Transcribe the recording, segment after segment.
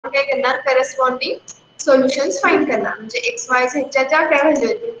काय करणार corresponding solutions find करणार म्हणजे एक्स वाय झेडच्या ज्या काय व्हॅल्यू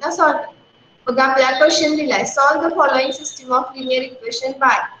येतील त्या सॉल्व्ह. मग आपल्याला क्वेश्चन दिलाय solve the following system of linear equation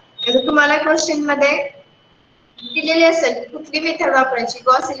by. तर तुम्हाला क्वेश्चन मध्ये दिलेली असेल कुठली मेथड वापरायची,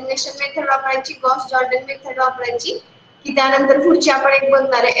 गॉस एलिमिनेशन मेथड वापरायची, गॉस जॉर्डन मेथड वापरायची की त्यानंतर पुढची आपण एक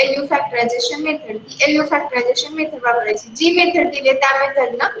बघणार आहे एलयू फॅक्टरायझेशन मेथड. ही एलयू फॅक्टरायझेशन मेथड वापरायची. जी मेथड दिली त्या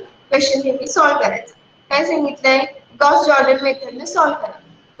मेथडनं क्वेश्चन हे सॉल्व्ह करायचं. काय सांगितलंय गॉस जॉर्डन मेथडने सॉल्व्ह करा.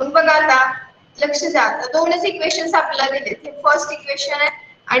 मग बघा आता लक्ष द्या आता दोनच इक्वेशन्स आपल्याला दिलेत. हे फर्स्ट इक्वेशन आहे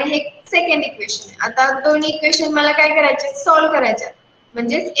आणि हे सेकंड इक्वेशन आहे. आता दोन्ही इक्वेशन मला काय करायचे सॉल्व्ह करायचे.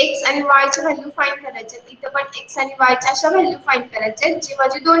 म्हणजेच एक्स आणि वाय ची व्हॅल्यू फाइंड करायची. इथं पण एक्स आणि वाय च्या अशा व्हॅल्यू फाइंड करायचे जी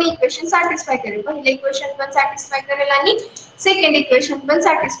माझी दोन्ही इक्वेशन सॅटिस्फाय करेल. पहिले इक्वेशन पण सॅटिस्फाय करेल आणि सेकंड इक्वेशन पण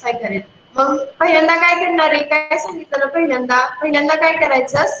सॅटिस्फाय करेल. मग पहिल्यांदा काय करणार आहे काय सांगितलं पहिल्यांदा काय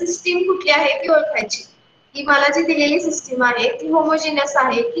करायचं सिस्टीम कुठली आहे ती ओळखायची. की मला जी दिलेली सिस्टीम आहे ती होमोजिनस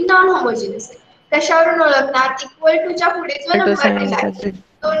आहे की नॉन होमोजिनस आहे. कशावरून ओळखणार इक्वल टू च्या पुढे जो टू नंबर साइन दिलाय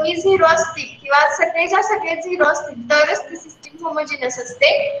दोन्ही झिरो असतील किंवा सगळेच्या सगळे झिरो असतील तरच ती सिस्टीम होमोजिनस असते.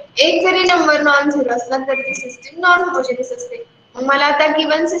 एक जरी नंबर नॉन झिरो असला तर ती सिस्टीम नॉन होमोजिनस असते. मग मला आता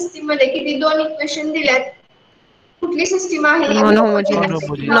गिवन सिस्टीम मध्ये किती दोन इक्वेशन दिल्यात कुठली सिस्टीम आहे non homogeneous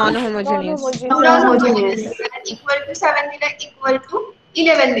homogeneous. Non homogeneous. Non homogeneous equal to 7 दिला इक्वल टू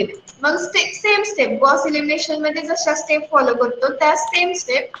 11 दिले. मग सेम स्टेप गॉस एलिमिनेशन मध्ये जशा स्टेप फॉलो करतो त्या सेम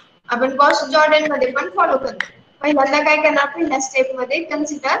स्टेप आपण गॉस जॉर्डन मध्ये पण फॉलो करतो. पहिल्यांदा काय करणार पहिल्या स्टेप मध्ये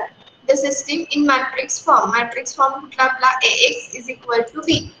consider the system in matrix form. Matrix form कुठला आपला Ax is equal to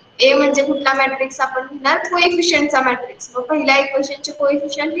b. ए म्हणजे कुठला मॅट्रिक्स आपण घेणार कोएफिशियंटचा मॅट्रिक्स. मग पहिल्या इक्वेशनचे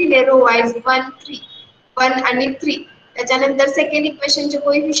कोएफिशियंट लिहिले रो वाईज 1 3 1 आणि 3. त्याच्यानंतर सेकंड इक्वेशनचे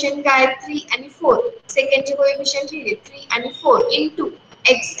कोएफिशियंट काय 3 आणि 4. सेकंडचे कोएफिशियंट लिहिले 3 आणि 4 इनटू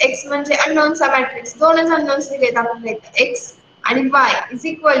x. x म्हणजे अननोनचा मॅट्रिक्स दोनच अननोन्स दिलेत आपल्याला x आणि y is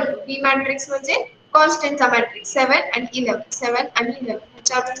equal to b matrix म्हणजे कॉन्स्टंटचा मॅट्रिक्स 7 आणि 11 7 आणि 11.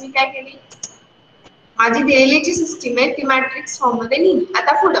 ह्याच्यावर मी काय केली माझी दिलेली जी सिस्टीम आहे ती मॅट्रिक्स फॉर्म मध्ये लिहिली.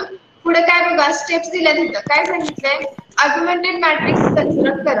 आता पुढे काय बघा स्टेप्स दिल्या तिथं काय सांगितलंय ऑगमेंटेड मॅट्रिक्स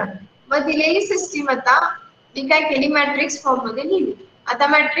कन्स्ट्रक्ट करा. मग दिलेली सिस्टीम आता मी काय केली मॅट्रिक्स फॉर्म मध्ये लिहिली. आता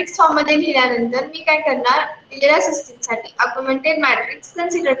मॅट्रिक्स फॉर्म मध्ये लिहिल्यानंतर मी काय करणार दिलेल्या सिस्टीम साठी ऑगमेंटेड मॅट्रिक्स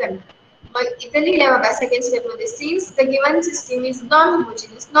कन्सिडर करणार. मग इथे लिहिलंय बघा सेकंड स्टेप मध्ये since the given system is non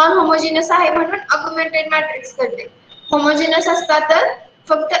homogeneous. Non homogeneous आहे म्हणून ऑगमेंटेड मॅट्रिक्स करते. होमोजिनस असता तर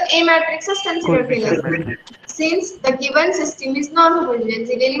फक्त ए मॅट्रिक्सच कन्सिडर केला जातो. Since the given system is non homogeneous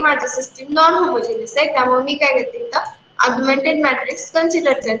दिलेली माझी सिस्टीम नॉन होमोजिनस आहे त्यामुळे मी काय करते इथं ऑगमेंटेड मॅट्रिक्स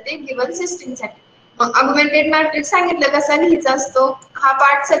कन्सिडर करते गिवन सिस्टीम साठी. मग ऑगमेंटेड मॅट्रिक्स सांगितलं कसा लिहायचा असतो हा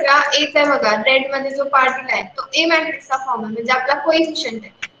पार्ट सगळा एच आहे बघा रेड मध्ये जो पार्ट दिलाय तो ए मॅट्रिक्सचा फॉर्म आहे म्हणजे आपला कोएफिशियंट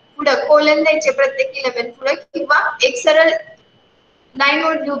आहे. पुढे कोलन द्यायचे प्रत्येक 11 पुढे किंवा एक सरळ लाईन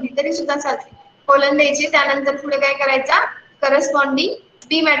ओढली उभी तरी सुद्धा चालते. कोलन द्यायचे त्यानंतर पुढे काय करायचा करस्पॉन्डिंग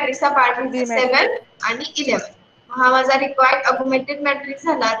बी मॅट्रिक्सचा पार्ट बी लिहायचा मॅट्रिक्स. 7 आणि 11. हा माझा रिक्वायर्ड ऑगमेंटेड मॅट्रिक्स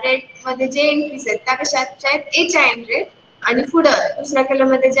झाला. रेड मध्ये जे एंट्रीज आहेत त्या कशाच्या आहेत ए च्या एंट्री आणि पुढं दुसऱ्या कलर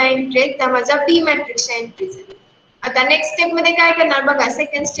मध्ये ज्या एंट्री आहेत त्या माझ्या बी मॅट्रिक्सच्या एंट्रीज आहेत. आता नेक्स्ट स्टेप मध्ये काय करणार बघा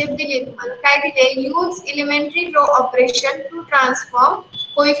सेकंड स्टेप दिली तुम्हाला काय दिले use elementary row operation to transform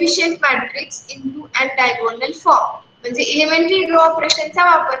coefficient matrix into an diagonal form. म्हणजे एलिमेंटरी रो ऑपरेशनचा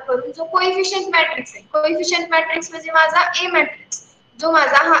वापर करून जो कोएफिशियंट मॅट्रिक्स आहे कोएफिशियंट मॅट्रिक्स म्हणजे माझा ए मॅट्रिक्स जो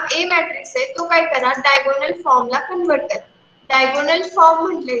माझा हा ए मॅट्रिक्स आहे तो काय करा डायगोनल फॉर्मला कन्वर्ट करा. डायगोनल फॉर्म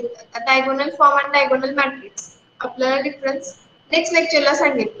म्हटले डायगोनल फॉर्म आणि डायगोनल मॅट्रिक्स आपल्याला डिफरन्स नेक्स्ट लेक्चरला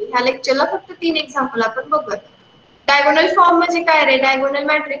सांगितले. ह्या लेक्चरला फक्त 3 एक्झाम्पल आपण बघूया. डायगोनल फॉर्म म्हणजे काय रे डायगोनल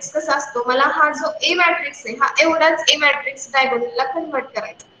मॅट्रिक्स कसा असतो मला हा जो ए मॅट्रिक्स आहे हा एवढाच ए मॅट्रिक्स डायगोनलला कन्वर्ट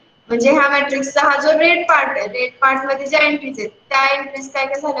करायचा. म्हणजे ह्या मॅट्रिक्सचा हा जो रेड पार्ट आहे रेड पार्ट मध्ये ज्या एंट्रीज आहेत त्या एंट्रीज काय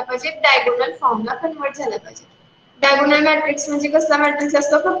झाल्या पाहिजे डायगोनल फॉर्मला कन्वर्ट झाल्या पाहिजे. डायगोनल मॅट्रिक्स म्हणजे कसला मॅट्रिक्स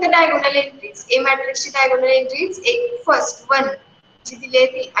असतो फक्त डायगोनल एंट्रीज ए मॅट्रिक्सची डायगोनल एंट्रीज एक फर्स्ट 1 जी दिली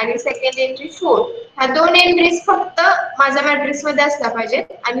ती आणि सेकंड एंट्री 4 ह्या दोन एंट्रीज फक्त माझ्या मॅट्रिक्स मध्ये असल्या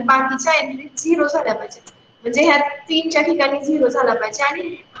पाहिजेत आणि बाकीच्या एंट्रीज 0 झाल्या पाहिजेत. म्हणजे ह्या 3 च्या ठिकाणी 0 झाला पाहिजे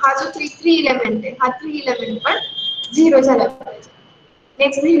आणि हा जो 3 इलेमेंट आहे हा 3 इलेमेंट पण 0 झाला पाहिजे.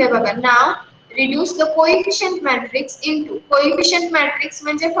 नेक्स्ट लिहिलं बघा नाव reduce the coefficient matrix into coefficient matrix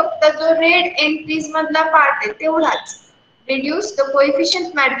म्हणजे फक्त जो रेड एंट्रीज मधला पार्ट आहे तेवढाच reduce the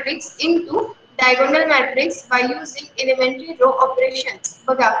coefficient matrix into diagonal matrix by using elementary row operations.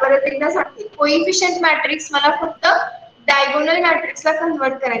 बघा परत एकदा सांगते coefficient matrix मला फक्त डायगोनल मॅट्रिक्सला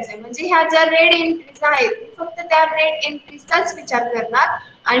कन्वर्ट करायचं आहे म्हणजे ह्या ज्या रेड एंट्रीज आहेत फक्त त्या रेड एंट्रीजचाच विचार करणार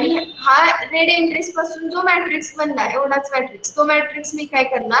आणि हा रेड एंट्रीज पासून जो मॅट्रिक्स बनला एवढाच मॅट्रिक्स तो मॅट्रिक्स मी काय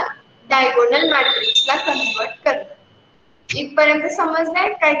करणार डायगोनल मॅट्रिक्सला कन्वर्ट करणार. इथपर्यंत समजलंय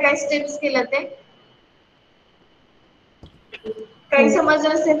काय काय स्टेप्स केलं ते? काही हो.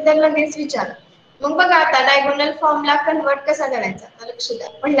 समजलं नसेल तर लगेच विचार. मग बघा आता डायगोनल फॉर्मला कन्वर्ट कसा करायचा? आता लक्ष द्या.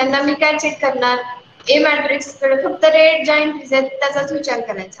 पहिल्यांदा मी काय चेक करणार? ए मॅट्रिक्स कडे फक्त रेड ज्या एंट्रीज आहेत त्याचाच विचार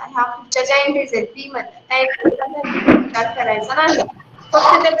करायचा. ह्या पुढच्या ज्या एंट्रीज आहेत बी मध्ये त्या एंट्रीजचा विचार करायचा नाही.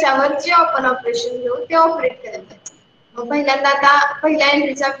 फक्त त्याच्यावर जे आपण ऑपरेशन घेऊ ते ऑपरेट करायचं. मग पहिल्यांदा आता पहिल्या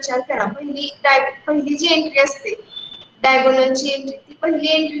एंट्रीचा विचार करा. पहिली जी एंट्री असते डायगोनलची एंट्री, ती पहिली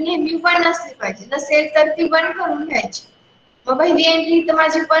एंट्री नेहमी 1 असली पाहिजे. नसेल तर ती 1 करून घ्यायची. मग पहिली एंट्री इथं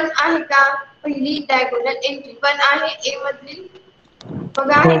माझी 1 आहे का? पहिली डायगोनल एंट्री 1 आहे ए मधली.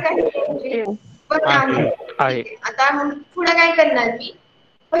 बघा हो आहे का ही एंट्री? हो. 1 आहे. आहे. ठीक आहे. आता मग पुढे काय करणार मी?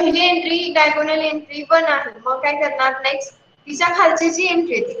 पहिली एंट्री डायगोनल एंट्री 1 आहे. मग काय करणार नेक्स्ट? तिच्या खालची जी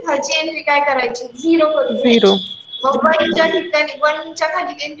एंट्री आहे, ती खालची एंट्री काय करायची? 0 करून झिरो. घ्यायची. मग 1च्या ठिकाणी 1च्या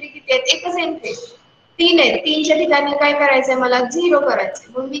खाली एंट्री किती आहेत? एकच एंट्री आहे. 3 आहे. 3च्या ठिकाणी काय करायचंय मला? 0 करायचंय.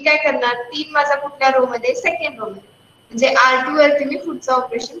 मग मी काय करणार? 3 माझा कुठल्या रो मध्ये? सेकंड रो मध्ये. म्हणजे R2 वरती मी पुढचं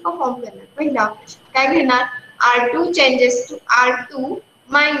ऑपरेशन परफॉर्म करणार. पहिलं ऑपरेशन काय घेणार? R2 changes to R2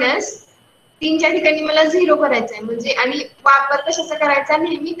 minus 3च्या ठिकाणी मला 0 करायचा आहे. म्हणजे आणि वापर कशाचा करायचा?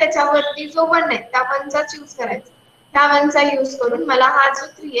 नेहमी त्याच्यावरती जो 1 आहे त्या 1 चाच यूज करायचा. त्या 1 चा यूज करून मला हा जो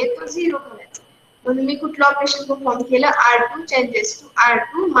 3 आहे तो 0 करायचा. म्हणून मी कुठलं ऑपरेशन परफॉर्म केलं? R2 changes to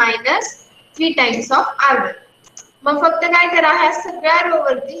R2 minus 3 times of R1. मग फक्त काय करा? ह्या सगळ्या रो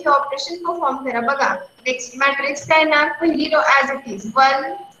वरती हे ऑपरेशन परफॉर्म करा. बघा नेक्स्ट मॅट्रिक्स काय ना? पहिली रो ऍज इट इज 1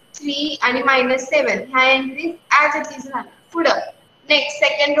 3 आणि -7 ह्या एंट्रीज ऍज इट इज राहणार. पुढं नेक्स्ट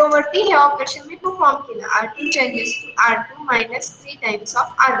सेकंड रो वरती हे ऑपरेशन मी परफॉर्म केलं. R2 changes to R2 minus 3 times of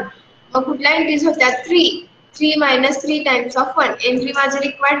R1. मग कुठल्या एंट्रीज होत्या? 3 मायनस 3 टाइम्स ऑफ 1. एंट्री माझी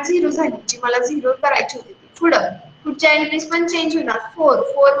रिक्वायर्ड 0 झाली, जी मला 0 करायची होती. पुढं पुढच्या एंट्रीज पण चेंज होणार.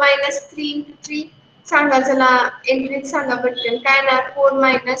 4 मायनस 3 इंटू 3 सांगा चला एंट्रीज सांगा पटकन. काय येणार? 4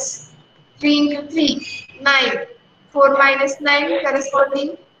 minus 3 into 3 9. 4 minus 9 corresponding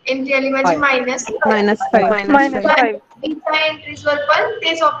entry आली माझी फाय. -5. -5. बीच्या एंट्रीज वर पण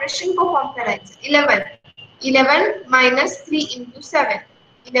तेच ऑपरेशन परफॉर्म करायचं. 11 मायनस 3 इंटू 7.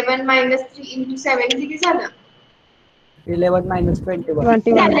 11 मायनस 3 इंटू 7 किती झालं? 11 मायनस 21.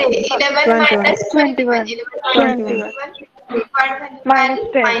 21. झाले 11 21. मायनस 21. 11 21. रिक्वायर्ड व्हॅल्यू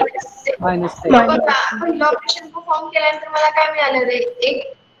काय आली? -10. -10. मग -10. बघा पहिलं ऑपरेशन परफॉर्म केल्यानंतर मला काय मिळालं रे?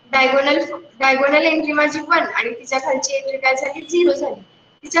 एक डायगोनल एंट्री माझी 1 आणि तिच्या खालची एंट्री काय झाली? 0 झाली.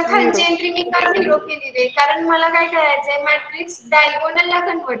 तिच्या खालची 0. एंट्री मी का 0 केली रे? कारण मला काय करायचंय? मॅट्रिक्स डायगोनलला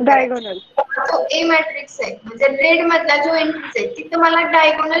कन्वर्ट करायचं. डायगोनल. जो ए मॅट्रिक्स आहे म्हणजे रेड मधला जो एंट्रीज आहे तिथं मला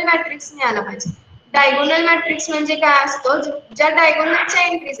डायगोनल मॅट्रिक्स मिळाला पाहिजे. डायगोनल मॅट्रिक्स म्हणजे काय असतो? ज्या डायगोनलच्या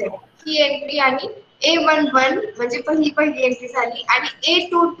एंट्रीज आहेत ही एंट्री आणि A11 म्हणजे पहिली एंट्री झाली आणि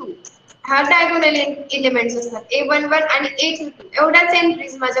A22 हा डायगोनल एलिमेंट्स असतात. A11 आणि A22 एवढ्याच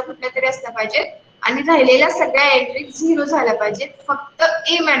एंट्रीज माझ्या कुठल्या तरी असल्या पाहिजेत आणि राहिलेल्या सगळ्या एंट्री 0 झाल्या पाहिजेत फक्त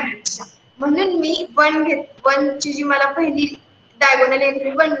ए मॅट्रिक्सच्या. म्हणून मी 1 ची जी मला पहिली डायगोनल एंट्री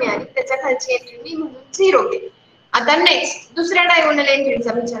 1 मिळाली त्याच्या खालची एंट्री मी म्हणून 0 केली. आता नेक्स्ट दुसऱ्या डायगोनल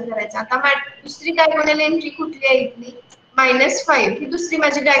एंट्रीचा विचार करायचा. आता दुसरी डायगोनल एंट्री कुठली आहे इथली? -5 ही दुसरी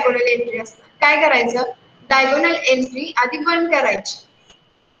माझी डायगोनल एंट्री असणार. काय करायचं? डायगोनल एंट्री आधी 1 करायची.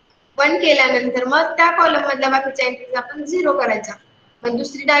 1 केल्यानंतर मग त्या कॉलम मधल्या बाकीच्या एंट्रीज आपण 0 करायच्या. मग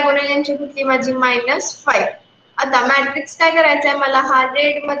दुसरी डायगोनल एंट्री कुठली माझी? -5. आता मॅट्रिक्स काय करायचा आहे मला? हा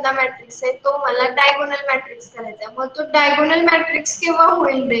रेड मधला मॅट्रिक्स आहे तो मला डायगोनल मॅट्रिक्स करायचा आहे. मग तो डायगोनल मॅट्रिक्स केव्हा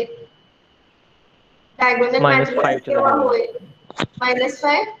होईल रे? डायगोनल मॅट्रिक्स -5 च्या केव्हा जागी 1. होईल? -5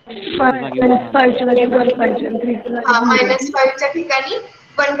 च्या जागी 1 आणा. -5 च्या जागी 1 पाहिजे. 3 च्या हा जागी 0. -5 च्या ठिकाणी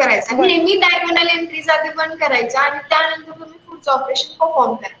 1 करायचा. 1. नेहमी डायगोनल एंट्रीज आधी 1 करायच्या आणि त्यानंतर तुम्ही पुढचं ऑपरेशन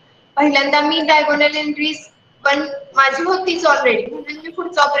परफॉर्म करा. पहिल्यांदा मी डायगोनल एंट्रीज 1 माझी होतीच ऑलरेडी म्हणून मी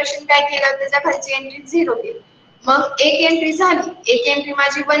पुढचं ऑपरेशन काय केलं? त्याच्या खालची एंट्री 0 केली. मग एक एंट्री झाली. एक एंट्री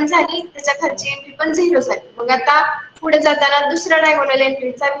माझी 1 झाली त्याच्या खालची एंट्री पण 0 झाली. मग आता पुढे जाताना दुसऱ्या डायगोनल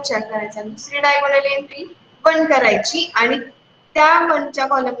एंट्रीचा विचार करायचा. दुसरी डायगोनल एंट्री 1 करायची आणि त्या 1 च्या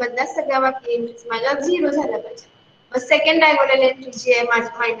कॉलम मधल्या सगळ्या बाकी एंट्रीज माझ्या 0 झाल्या पाहिजे. मग सेकंड डायगोनल एंट्री जी आहे माझी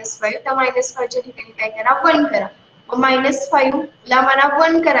 -5 त्या -5 च्या ठिकाणी काय करा? 1 करा. मग -5 ला मला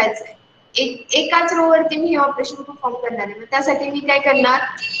 1 करायचं आहे. एकाच रो वरती मी हे ऑपरेशन परफॉर्म करणार आहे. मग त्यासाठी मी काय करणार?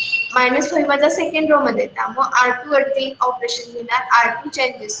 -5 माझा सेकंड रो मध्ये त्यामुळे R2 वरती ऑपरेशन घेणार. R2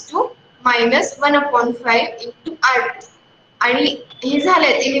 changes to -1/5 into R2 आणि हे झालं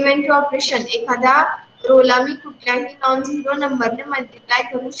एलिमेंटरी ऑपरेशन. एखाद्या रोला मी कुठल्याही नॉन झिरो नंबरने मल्टिप्लाय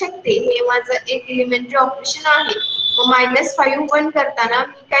करू शकते. हे माझं एक एलिमेंटरी ऑपरेशन आहे. मग -5 1 करताना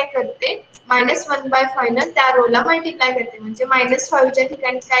मी काय करते? -1/5 न त्या रोला मल्टिप्लाय करते म्हणजे -5 च्या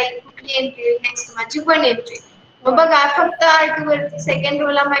ठिकाणी काय कुठली एंट्री? नेक्स्ट माझी 1 एंट्री. मग बघा फक्त R2 वरती सेकंड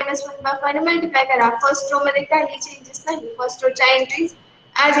रो ला -1/5 मल्टिप्लाय करा. फर्स्ट रो मध्ये काही चेंजेस नाही. First रोच्या entries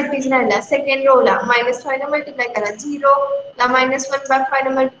as it is राहिल्या. सेकंड रो ला -5 ने मल्टिप्लाय करा. 0 ला -1/5 ने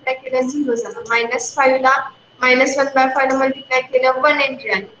मल्टिप्लाय केलं 0 झालं. -5 ला -1/5 ने मल्टिप्लाय केलं 1 एंट्री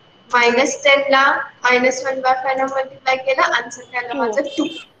आली. -10 ला -1/5 ने मल्टिप्लाय केलं आन्सर आलं टू माझं 2.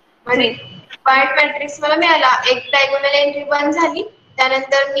 म्हणजे टू रिक्वायर्ड मॅट्रिक्स मला मिळाला. एक डायगोनल एंट्री 1 झाली.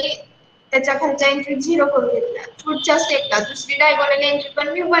 त्यानंतर मी त्याच्या खालच्या एंट्री 0 करून घेतल्या. पुढच्या स्टेपला दुसरी डायगोनल एंट्री पण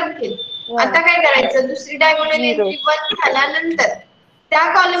मी 1 केली. वन आता काय करायचं? दुसरी डायगोनल झिरो एंट्री 1 झाल्यानंतर त्या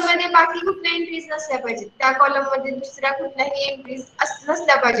कॉलम मध्ये बाकी कुठल्या एंट्रीज नसल्या पाहिजेत. त्या कॉलम मध्ये दुसऱ्या कुठल्याही एंट्रीज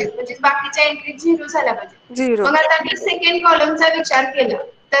नसल्या पाहिजेत. म्हणजे बाकीच्या एंट्री 0 झाल्या पाहिजेत. झिरो मग आता मी सेकंड कॉलमचा विचार केला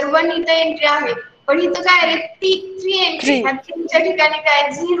तर 1 इथे एंट्री आहे. पण इथं काय रे 3 एंट्री. थ्री ह्या 3च्या ठिकाणी काय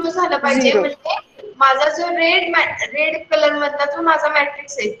 0 झालं पाहिजे. झिरो म्हणजे माझा जो रेड कलर मधला जो माझा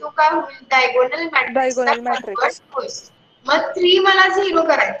मॅट्रिक्स आहे तो काय होईल? डायगोनल मॅट्रिक्सला डायगोनल कन्वर्ट मॅट्रिक्स होईल. मग 3 मला 0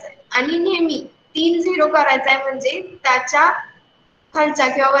 करायचा आहे आणि नेहमी 3 0 करायचा आहे म्हणजे त्याच्या खालच्या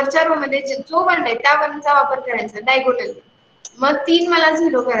किंवा वरच्या रो मध्ये जो 1 आहे त्या 1 चा वापर करायचा डायगोनल. मग 3 मला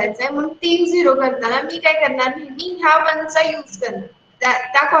 0 करायचा आहे. म्हणून 3 0 करताना मी काय करणार? नेहमी ह्या 1 चा यूज करणार.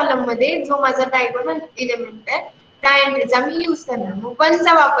 त्या कॉलम मध्ये जो माझा डायगोनल एलिमेंट आहे त्या एंट्रीचा मी यूज करणार. मग 1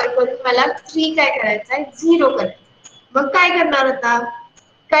 चा वापर करून मला 3 काय करायचा आहे? 0 करायचा. मग काय करणार आता?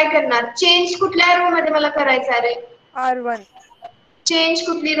 काय करणार? चेंज कुठल्या रो मध्ये मला करायचा रे? R1 चेंज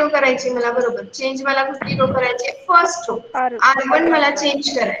कुठली रो करायची मला? बरोबर, चेंज मला कुठली रो करायची? First row. आर R1 मला R1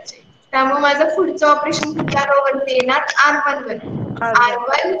 चेंज करायचे. त्यामुळे माझं पुढचं ऑपरेशन कुठल्या रो वरती येणार? R1 वरती. R1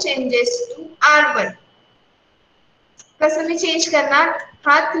 R1 changes to R1. कसं मी चेंज करणार?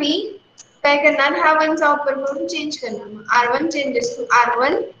 हा 3 काय करणार? ह्या 1 चा वापर करून चेंज करणार. R1 changes to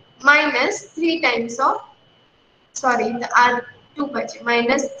R1 minus 3 times of sorry R2 पाहिजे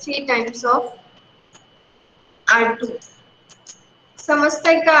 -3 टाइम्स ऑफ R2.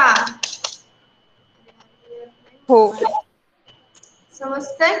 समजतंय का? हो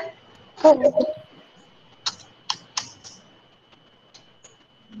समजतंय? हो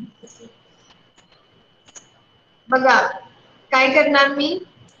बघा काय करणार मी?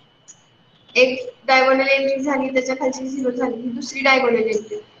 एक डायगोनल एंट्री झाली त्याच्या खालची 0 झाली. ही दुसरी डायगोनल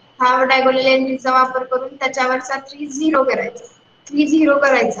एंट्री. हा डायगोनल एंट्रीचा वापर करून त्याच्यावरचा 3 0 करायचा. 3 0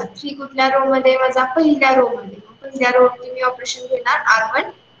 करायचा. 3 कुठल्या रो मध्ये? माझा पहिल्या रो मध्ये. पहिल्या रो वरती मी ऑपरेशन घेणार R1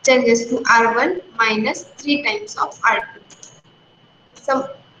 changes to R1 minus 3 times of R2.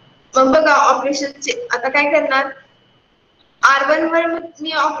 मग बघा ऑपरेशनचे आता काय करणार? R1 वर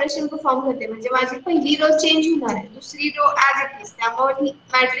मी ऑपरेशन परफॉर्म करते म्हणजे माझी पहिली रो चेंज होणार आहे. दुसरी रो ऍज इट इज. त्यामुळे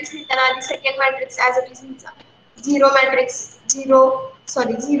मॅट्रिक्स लिहिताना आधी second matrix as it is लिहायचा. 0 मॅट्रिक्स 0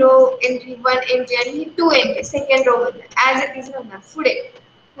 सॉरी 0 एंट्री 1 एंट्री आणि ही 2 एंट्री सेकंड रो मध्ये ऍज इट इज राहणार.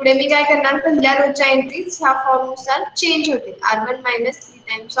 पुढे मी काय करणार? पहिल्या रोच्या एंट्रीज ह्या फॉर्म नुसार चेंज होतील. R1 minus 3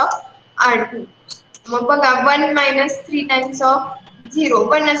 times of R2. मग बघा 1 मायनस 3 टाइम्स ऑफ 0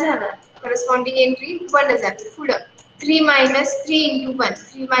 1 झालं. करस्पॉन्डिंग एंट्री 1 झाली. पुढे 3 minus 3 into 1.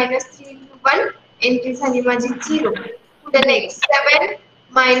 3 minus 3 into 1 entry झाली माझी 0. पुढे next 7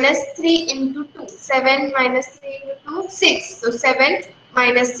 minus 3 into 2. 7 minus 3 into 2 6. So 7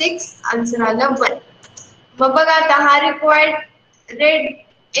 minus 6 answer आलं 1. मग बघा आता हा रिक्वायर्ड रेड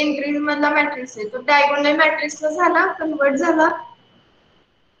एंट्री मधला मॅट्रिक्स आहे. तो डायगोनल मॅट्रिक्सला झाला कन्वर्ट झाला.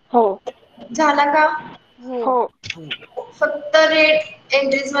 हो झाला का? हो फक्त रेड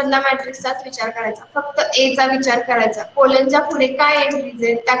एंट्रीज मधला मॅट्रिक्सचाच विचार करायचा. फक्त ए चा विचार करायचा. कोलनच्या पुढे काय एंट्रीज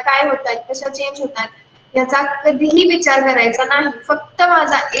आहेत, त्या काय होतात, कशा चेंज होतात याचा कधीही विचार करायचा नाही. फक्त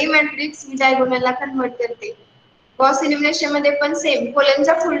माझा ए मॅट्रिक्स मी डायगोनलला कन्वर्ट करते. गॉस एलिमिनेशन मध्ये पण सेम.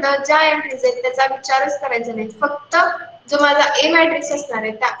 कोलनच्या पुढे ज्या एंट्रीज आहेत त्याचा विचारच करायचा नाही. फक्त जो माझा ए मॅट्रिक्स असणार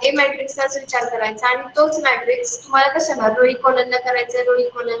आहे त्या ए मॅट्रिक्सचाच विचार करायचा आणि तोच मॅट्रिक्स तुम्हाला कशाला रोई कॉलनला करायचा, रोई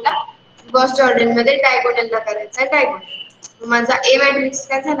कॉलनला गॉस जॉर्डन मध्ये डायगोनलला करायचा डायगोनल. माझा ए मॅट्रिक्स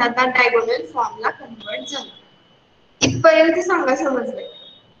काय झाला? आता डायगोनल फॉर्मला कन्वर्ट झाला. इथपर्यंत सांगा समजलंय?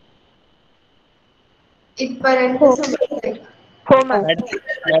 इथपर्यंत हो समजलंय का? हो मॅम मॅडम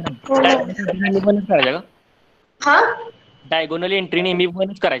मॅडम हो हो डायगोनल एंट्री नेहमी बंदच करायच्या का? हा डायगोनल एंट्री नेहमी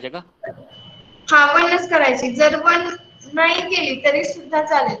बंदच करायच्या का? हा 1च करायची. जर 1 नाही केली तरी सुद्धा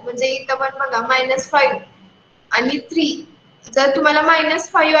चालेल. म्हणजे इथं पण बघा -5 आणि 3. जर तुम्हाला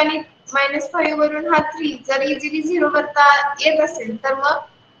 -5 आणि -5 वरून हा 3 जर इझिली 0 करता येत असेल तर मग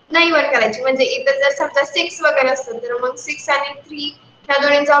नाही 1 करायची. म्हणजे इथं जर समजा 6 वगैरे असतं तर मग 6 आणि 3 ह्या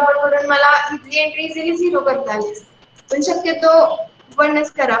दोन्हीचा वापर करून मला इथली एंट्री इझिली 0 करता आली. पण शक्यतो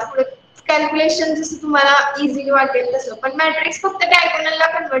 1च करा. पुढे कॅल्क्युलेशन जसं तुम्हाला इझिली वाटेल तसं. पण मॅट्रिक्स फक्त डायगोनलला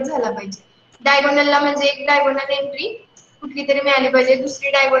कन्वर्ट झाला पाहिजे. डायगोनलला म्हणजे एक डायगोनल एंट्री कुठली तरी मिळाली पाहिजे,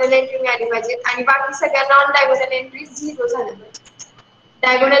 दुसरी डायगोनल एंट्री मिळाली पाहिजे आणि बाकी सगळ्या नॉन डायगोनल एंट्री 0 झाल्या पाहिजे.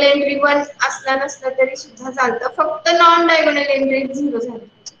 डायगोनल एंट्री 1 असला नसला तरी सुद्धा चालतं, फक्त नॉन डायगोनल एंट्री 0 झाल्या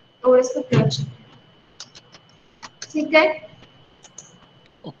पाहिजे. एवढंच फक्त लक्षात ठेवा. ठीक आहे?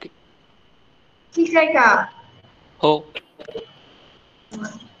 ओके. ठीक आहे का? हो.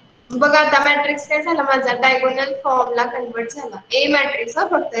 बघा आता मॅट्रिक्स काय झाला माझा डायगोनल फॉर्मला कन्वर्ट झाला. ए मॅट्रिक्स हा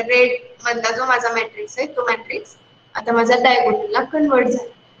फक्त रेड मधला जो माझा मॅट्रिक्स आहे तो मॅट्रिक्स आता माझा डायगोनलला कन्वर्ट झाला.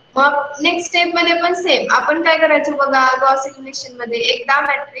 मग नेक्स्ट स्टेप मध्ये पण सेम आपण काय करायचं बघा, गॉस इक्वेशन मध्ये एकदा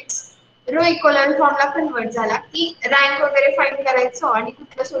मॅट्रिक्स रो इक्वलंट फॉर्मला कन्वर्ट झाला की रँक वगैरे फाइंड करायचो आणि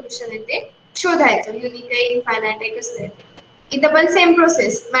कुठलं सोल्युशन आहे ते शोधायचं, युनिक आहे इनफायनाइट आहे कसं आहे. इथं पण सेम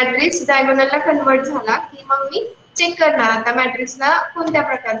प्रोसेस, मॅट्रिक्स डायगोनलला कन्वर्ट झाला की मग मी चेक करणार आता मॅट्रिक्सला कोणत्या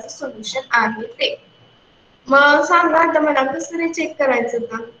प्रकारचं सोल्युशन आहे ते. मग सांगा आता मला कसं चेक करायचं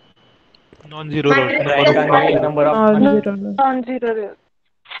का? नॉन झिरो रोज. रँक आणि नंबर ऑफ नॉन झिरो.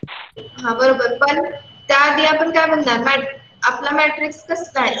 हा बरोबर, पण त्याआधी आपण काय म्हणणार, आपला मॅट्रिक्स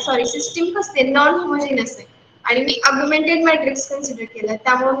कसं आहे, सॉरी सिस्टीम कसं आहे, नॉन होमोजिनस आहे आणि मी ऑगमेंटेड मॅट्रिक्स कन्सिडर केलं,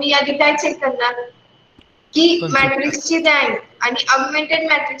 त्यामुळे मी आधी काय चेक करणार की मॅट्रिक्सची रँक आणि ऑगमेंटेड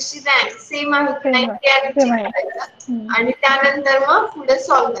मॅट्रिक्सची रँक सेम आहे की नाही ते आधी चेक करायचं आणि त्यानंतर मग पुढे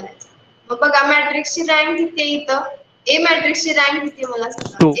सॉल्व्ह करायचं. मग बघा मॅट्रिक्सची रँक किती आहे इथं, ए मॅट्रिक्सची रँक किती मला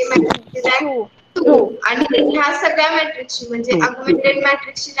सांगा. 2. ए मॅट्रिक्सची रँक 2 आणि ह्या सगळ्या मॅट्रिक्सची म्हणजे 2. ऑगमेंटेड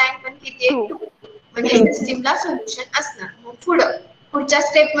मॅट्रिक्सची रँक पण किती आहे 2 म्हणजे सिस्टीमला सोल्युशन असणार. मग पुढच्या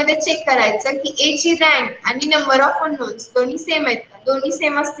स्टेप मध्ये चेक करायचं की ए ची रँक आणि नंबर ऑफ अननोन्स दोन्ही सेम आहेत का, दोन्ही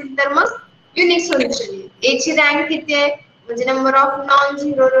सेम असतील तर मग युनिक सोल्युशन येईल. ए ची रँक किती आहे म्हणजे नंबर ऑफ नॉन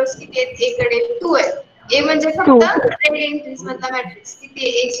झिरो रोज किती आहेत, ए कडे 2 आहे. ए म्हणजे फक्त रेड एंट्रीज मधला मॅट्रिक्स किती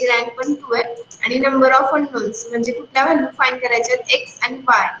आहे, ए ची रँक पण 2 आहे आणि नंबर ऑफ अननोन्स म्हणजे कुठल्या व्हॅल्यू फाइंड करायच्या आहेत, एक्स आणि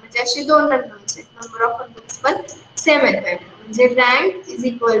वाय म्हणजे असे दोन अननोन्स आहेत, नंबर ऑफ अननोन्स पण सेम आहेत म्हणजे rank is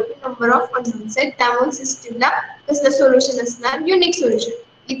equal to number of unknowns आहेत, त्यामुळे सिस्टीमला कसलं सोल्युशन असणार, युनिक सोल्युशन.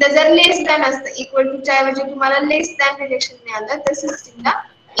 इथं जर लेस दॅन असतं, इक्वल टू च्या ऐवजी तुम्हाला लेस दॅन रिलेशन मिळालं तर सिस्टीमला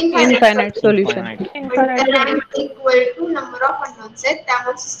infinite solution. Rank equal to number of unknowns आहेत,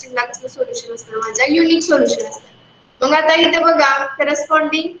 त्यामुळे सिस्टीमला कसलं सोल्युशन असणार माझ्या, युनिक सोल्युशन असणार. मग आता इथे बघा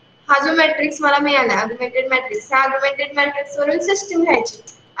करस्पॉन्डिंग हा जो मॅट्रिक्स मला मिळाला ऑगमेंटेड मॅट्रिक्स, ह्या ऑगमेंटेड मॅट्रिक्स वरून सिस्टीम घ्यायची.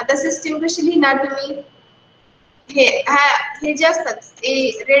 आता सिस्टीम कशी लिहिणार तुम्ही, हे जे असतात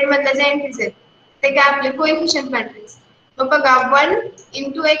रेड मधल्या ज्या एंट्रीज आहेत ते काय आपले कोएफिशिएंट मॅट्रिक्स. मग बघा 1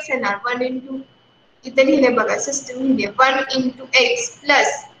 इंटू एक्स येणार, 1 इंटू इथे लिहिले बघा सिस्टीम लिहिली 1 इंटू एक्स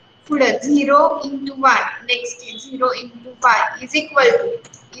प्लस पुढे 0 into Y, next 0 into Y is equal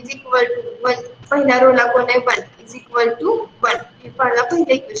to 1. पहिल्या रोला कोण आहे 1 इज इक्वल टू 1. हे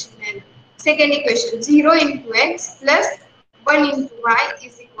पहिलं इक्वेशन आहे. Second equation 0 into x plus 1 into Y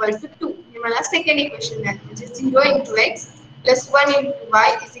is equal to 2. हे मला सेकंड इक्वेशन मिळालं म्हणजे 0 into x plus 1 into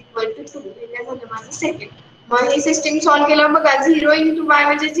Y is equal to 2. हे काय झालं माझं सेकंड. मग ही सिस्टीम सॉल्व्ह केलं बघा 0 इंटू वाय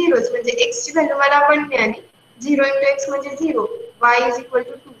म्हणजे 0 म्हणजे x ची व्हॅल्यू मला 1 मिळाली, 0 इंटू एक्स म्हणजे 0, y इज इक्वल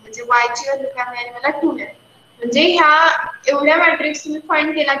टू 2 म्हणजे y ची व्हॅल्यू काय मिळाली मला 2 मिळाली. म्हणजे ह्या एवढ्या मॅट्रिक्स तुम्ही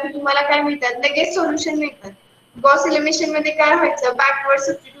फाइंड केला की तुम्हाला काय मिळतात, लगेच सोल्युशन मिळतात. गॉस एलिमिनेशन मध्ये काय व्हायचं, बॅकवर्ड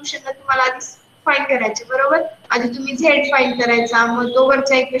सबस्टिट्यूशन तुम्हाला आधी फाइंड करायचे बरोबर. आधी तुम्ही z फाइंड करायचा, मग तो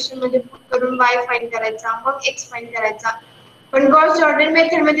वरच्या इक्वेशन मध्ये पुट करून y फाइंड करायचा, मग x फाइंड करायचा. पण गॉस जॉर्डन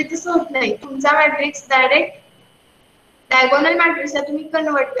मेथड मध्ये तसं होत नाही, तुमचा मॅट्रिक्स डायरेक्ट डायगोनल मॅट्रिक्सला तुम्ही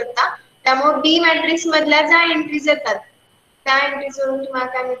कन्वर्ट करता, त्यामुळे बी मॅट्रिक्स मधल्या ज्या एंट्रीज येतात त्या एंट्रीज वरून तुम्हाला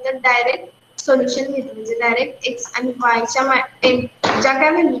काय मिळतं, डायरेक्ट सोल्युशन मिळतं. म्हणजे डायरेक्ट एक्स आणि वाय च्या काय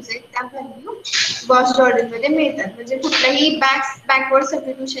व्हॅल्यूज आहेत त्या व्हॅल्यू गॉस जॉर्डन मध्ये मिळतात. म्हणजे कुठलाही बॅकवर्ड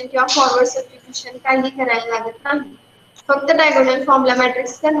सबस्टिट्यूशन किंवा फॉरवर्ड सबस्टिट्यूशन काही करायला लागत नाही. फक्त डायगोनल फॉर्मला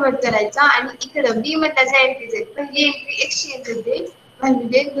मॅट्रिक्स कन्वर्ट करायचा आणि इकडे बी मधल्या ज्या एंट्रीज आहेत, पहिली एंट्री एक्स ची एंट्री दे व्हॅल्यू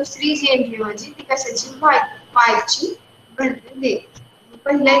दे, दुसरी जी एंट्री माझी ती कशाची वाय ची व्हॅल्यू दे.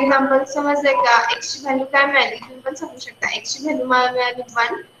 पहिलं एक्झाम्पल समजलंय का, एक्स ची व्हॅल्यू काय मिळाली तुम्ही पण सांगू शकता. एक्स ची व्हॅल्यू मला मिळाली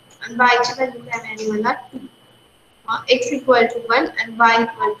 1 आणि वाय ची व्हॅल्यू काय मिळाली मला 2. x इक्वल टू 1 आणि y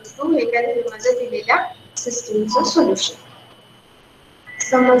इक्वल टू 2 हे काय झालं माझं दिलेल्या सिस्टीमचं सोल्युशन.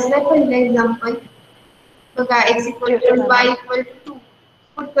 समजलंय पहिलं एक्झाम्पल. बघा x equal to 1 y equal to 2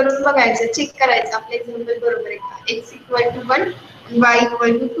 put करून बघायचं, चेक करायचं आपलं एक्झाम्पल बरोबर आहे का. x इक्वल टू 1 आणि y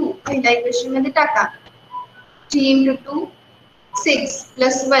इक्वल टू 2 पहिल्या इक्वेशन मध्ये टाका. 3 into 2 6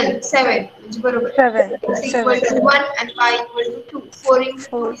 plus 1 7 म्हणजे बरोबर. x इक्वल टू 1 आणि y equal to 2 4 into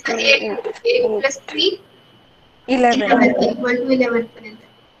 2 is 8 8 plus 3 11 equal to 11 पर्यंत.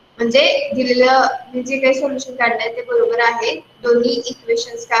 म्हणजे दिलेलं मी जे काही सोल्युशन काढलंय ते बरोबर आहे. दोन्ही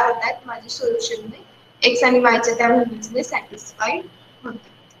इक्वेशन्स काय होतात माझे सोल्युशन ने x आणि y च्या त्या व्हॅल्यूजने सॅटिस्फाईड होतात.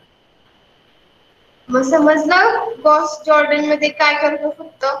 मग समजलं गॉस जॉर्डन मध्ये काय करतो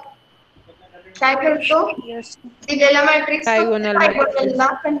फक्त काय करतो येस दिलेला मॅट्रिक्स फक्त डायगोनल मॅट्रिक्स डायगोनलला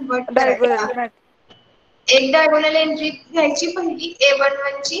कन्वर्ट करायचा. डायगोनल एक डायगोनल एंट्री घ्यायची पहिली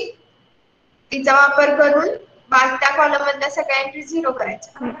A11 ची तिचा वापर करून त्या कॉलम मधल्या सगळ्या एंट्री झिरो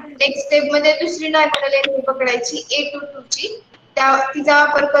करायच्या. नेक्स्ट स्टेप मध्ये दुसरी डायगोनल एंट्री पकडायची A22 ची तिचा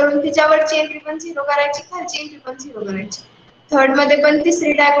वापर करून तिच्यावरची एंट्री पण झिरो करायची खालची एंट्री पण झिरो करायची. थर्ड मध्ये पण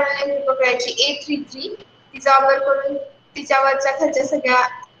तिसरी डायगोनल एंट्री पकडायची A33 तिचा वापर करून तिच्यावरच्या खालच्या सगळ्या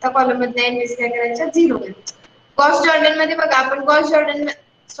त्या कॉलम मधल्या एंट्रीज काय करायच्या झिरो करायच्या. गॉस जॉर्डन मध्ये बघा आपण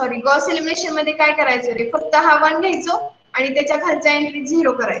गॉस एलिमिनेशन मध्ये काय करायचं रे फक्त हा 1 घ्यायचो आणि त्याच्या खालच्या एंट्री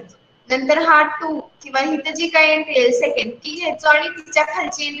झिरो करायचो. नंतर हा 2 किंवा इथे जी काय एंट्री येईल सेकंड ती घ्यायचो आणि तिच्या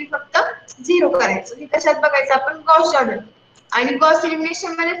खालची एंट्री फक्त झिरो करायचो. हे कशात बघायचं आपण गॉस जॉर्डन आणि गॉस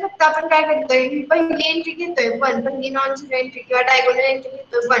एलिमिनेशन मध्ये फक्त आपण काय करतोय पहिली एंट्री घेतोय 1 पहिली नॉन झिरो एंट्री किंवा डायगोनल एंट्री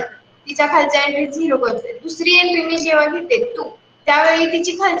घेतोय 1 तिच्या खालच्या एंट्री झिरो करतोय. दुसरी एंट्री मी जेव्हा घेते 2 त्यावेळी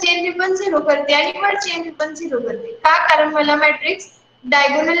तिची खालची एंट्री पण झिरो करते आणि वरची एंट्री पण झिरो करते. का कारण मला मॅट्रिक्स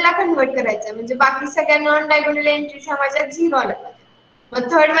डायगोनलला कन्वर्ट करायचं म्हणजे बाकी सगळ्या नॉन डायगोनल एंट्रीज ह्या माझ्या झिरो आल्या पाहिजे.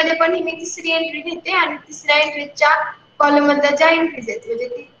 मग थर्ड मध्ये पण मी तिसरी एंट्री घेते आणि तिसऱ्या एंट्रीच्या कॉलम मधल्या ज्या एंट्रीज आहेत म्हणजे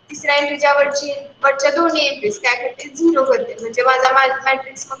तिसऱ्या एंट्रीच्या वरच्या दोन्ही एंट्रीज काय करते झिरो करते म्हणजे माझा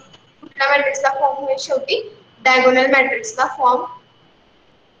मॅट्रिक्स मग कुठल्या मॅट्रिक्सला फॉर्म होईल शेवटी डायगोनल मॅट्रिक्सला फॉर्म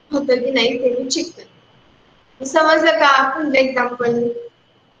होतं की नाही ते मी चेक करते. समजलं का पुढलं एक्झाम्पल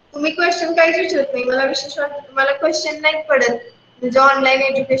तुम्ही क्वेश्चन काहीच विचारत नाही मला विशेष वाटतं तुम्हाला क्वेश्चन नाही पडत म्हणजे ऑनलाईन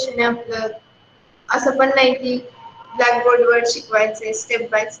एज्युकेशन आहे आपलं असं पण नाही की ब्लॅकबोर्ड वर शिकवायचे स्टेप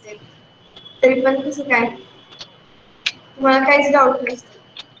बाय स्टेप तरी पण कसं काय तुम्हाला काहीच डाऊट नसतं.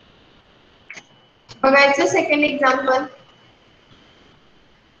 बघायचं सेकंड एक्झाम्पल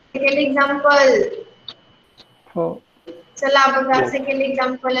हो चला बघा हो सेकंड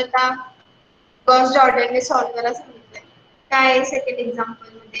एक्झाम्पल आता गॉस जॉर्डनने सॉल्व्ह करायला सांगितलंय. काय आहे सेकंड एक्झाम्पल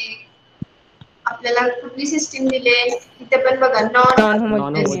मध्ये आपल्याला कुठली सिस्टीम दिली इथे पण बघा non non non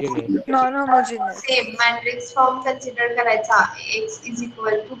homogeneous homogeneous non homogeneous same matrix form consider करायचा x is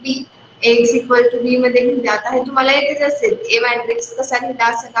equal to b x equal to b मध्ये लिहिला आता हे तुम्हाला येतच असेल ए मॅट्रिक्स कसा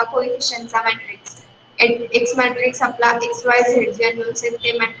लिहिला सगळा कोएफिशियंटचा मॅट्रिक्स x मॅट्रिक्स आपला xyz जे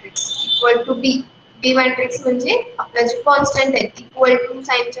ते matrix equal to b b matrix म्हणजे आपला जो कॉन्स्टंट आहे इक्वल टू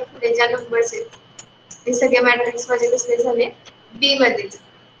साइनच्या पुढे ज्या नंबर्स आहेत ते सगळे मॅट्रिक्स मध्ये कसले झाले बी मध्ये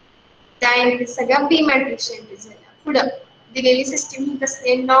त्या एंट्रीज सगळ्या बी मॅट्रिक्सच्या एंट्रीज झाल्या. पुढं दिलेली सिस्टीम ही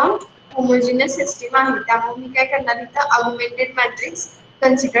कसली नॉन होमोजिनियस सिस्टीम आहे त्यामुळे मी काय करणार इथं ऑगमेंटेड मॅट्रिक्स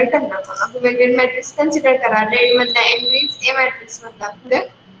कन्सिडर करणार. ऑगमेंटेड मॅट्रिक्स कन्सिडर करा रेड मधल्या एंट्रीज ए मॅट्रिक्स मधला पुढे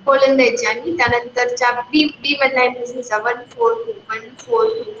कोलन द्यायचे आणि त्यानंतरच्या बी मधल्या एंट्रीज घ्यायच्या 1 4 2 1 4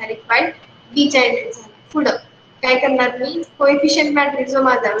 2 5 बी च्या एंट्रीज झाल्या. पुढं काय करणार मी कोएफिशियंट मॅट्रिक्स जो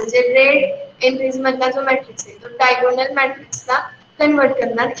माझा म्हणजे रेड एंट्रीज मधला जो मॅट्रिक्स आहे तो डायगोनल मॅट्रिक्सला कन्वर्ट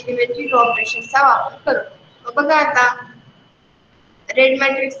करणार एलिमेंटरी ऑपरेशनचा वापर करून. बघा आता रेड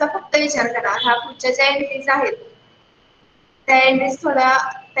मॅट्रिक्सचा फक्त विचार करा ह्या पुढच्या ज्या एंट्रीज आहेत त्या एंट्रीज थोड्या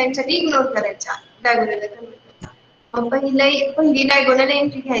त्यांच्या इग्नोर करायच्या डायगोनल पहिली डायगोनल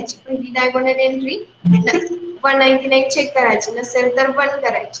एंट्री घ्यायची पहिली डायगोनल एंट्री 199 चेक करायची नसेल तर 1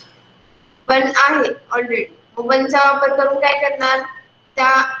 करायची 1 आहे ऑलरेडी 1 चा वापर करून काय करणार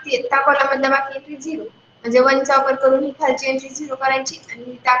त्या कॉलम मधल्या बाकी एंट्री 0 म्हणजे 1 चा वापर करून ही खालची एंट्री 0 करायची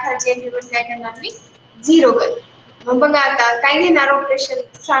आणि त्या खालची एंट्री वर काय करणार मी 0 करेल. मग बघा आता काय घेणार ऑपरेशन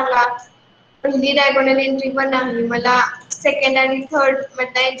सांगा पहिली डायगोनल एंट्री 1 आहे मला सेकंड आणि थर्ड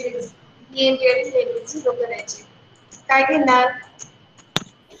मधल्या एंट्रीज ही एंट्री 0 करायची काय घेणार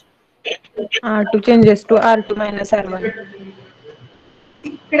R2 changes to R2 minus R1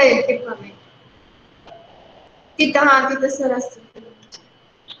 तिकडे ते कमी तिथं सर असतं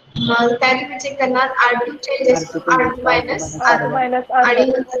मग काय तुम्ही चेक करणार R2 changes R2 R2 minus R2 R1 minus आणि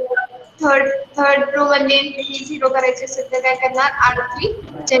R1 थर्ड रो मध्ये एंट्री 0 करायची असेल तर काय करणार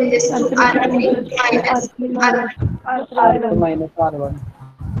R3 changes to R3 R3 changes to minus R3 minus R1 R3 R2 minus minus R1.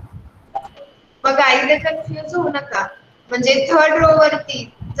 बघा इथे कन्फ्युज होऊ नका म्हणजे थर्ड रो वरती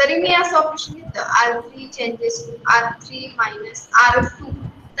जरी मी असं ऑप्शन घेतलं R3 changes to R3 minus R2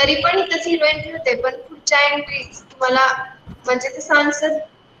 तरी पण इथं 0 एंट्री होते पण पुढच्या एंट्री तुम्हाला म्हणजे तसं आन्सर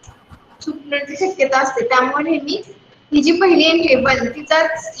चुकण्याची शक्यता असते त्यामुळे नेहमी ही जी पहिली एंट्री आहे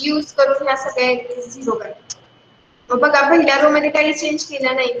तिचाच यूज करून ह्या सगळ्या एंट्री 0 करायच्या. मग बघा पहिल्या रो मध्ये काही चेंज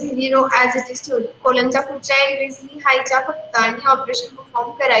केला नाही पहिली रो ऍज इट इज ठेवली कॉलमच्या पुढच्या एंट्रीज लिहायच्या फक्त आणि ऑपरेशन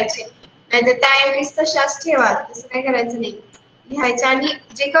परफॉर्म करायचे नाहीतर त्या एंट्रीज तशाच ठेवा तसं काय करायचं नाही लिहायचं आणि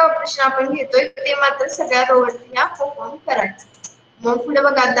जे काय ऑपरेशन आपण घेतोय ते मात्र सगळ्या रो वरती या परफॉर्म करायचं. मग पुढे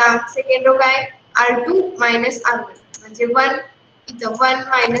बघा आता सेकंड रो काय R2 मायनस R1 म्हणजे 1 इथं 1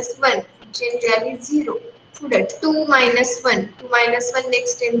 मायनस 1 पुढची एंट्री आली 0. पुढे 2 minus 1, 2 minus 1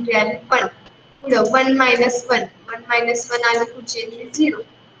 नेक्स्ट एंट्री आली 1. पुढे 1 minus 1, 1 minus 1 आली पुढची एंट्री 0.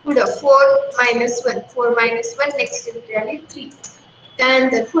 पुढे 4 minus 1, 4 minus 1 नेक्स्ट एंट्री आली 3.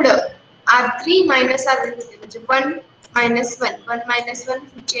 त्यानंतर पुढे R3 minus R3 म्हणजे 1 minus 1, 1 minus 1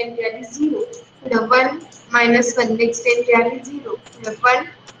 पुढची एंट्री आली 0. पुढे 1 minus 1 नेक्स्ट एंट्री आली 0. पुढे 1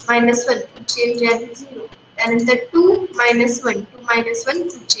 minus 1 पुढची एंट्री आली 0. त्यानंतर 2 minus 1, 2 minus 1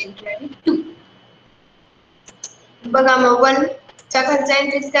 पुढची एंट्री आली 2. बघा मग 1 च्या खालच्या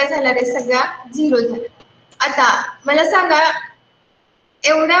एंट्रीज काय झाल्या रे सगळ्या 0 झाल्या. आता मला सांगा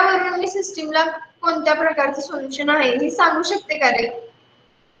एवढ्यावरून मी सिस्टीमला कोणत्या प्रकारचं सोल्युशन आहे हे सांगू शकते का रे?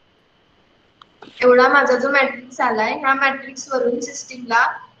 एवढा माझा जो मॅट्रिक्स आलाय ह्या मॅट्रिक्स वरून सिस्टीमला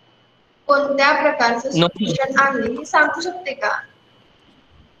कोणत्या प्रकारचं नो सोल्युशन आहे हे सांगू शकते का?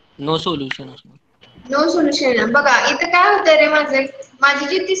 नो सोल्युशन असणार. No solution. बघा इथं काय होतं रे माझी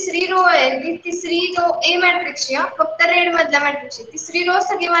जी तिसरी रो आहे ती तिसरी रो ए मॅट्रिक्सची फक्त रेड मधल्या मॅट्रिक्सची तिसरी रो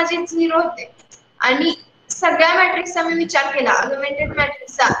सगळी माझी 0 होते आणि सगळ्या मॅट्रिक्सचा मी विचार केला ऑगमेंटेड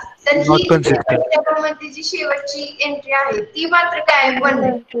मॅट्रिक्सचा तर Not ही consistent. मध्ये जी शेवटची एंट्री आहे ती मात्र काय 1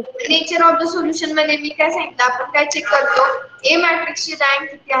 आहे. नेचर ऑफ द सोल्युशन मध्ये मी काय सांगितलं आपण काय चेक करतो ए मॅट्रिक्सची रँक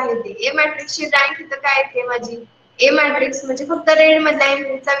किती आहे ते ए मॅट्रिक्सची रँक इथं काय येते माझी ए मॅट्रिक्स म्हणजे फक्त रेड मधल्या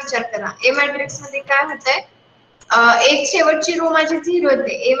एंट्रीचा विचार करा. ए मॅट्रिक्स मध्ये काय होतंय एक शेवटची रो माझी 0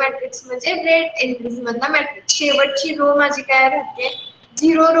 होते. ए मॅट्रिक्स म्हणजे रेड एंट्रीज मधला मॅट्रिक्स शेवटची रो माझी काय राहते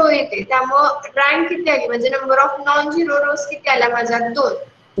 0 रो येते. त्यामुळे रँक किती आली म्हणजे नंबर ऑफ नॉन झिरो रोज किती आल्या माझ्या 2.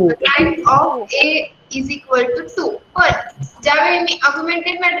 Rank of A is equal to 2. पण ज्यावेळी मी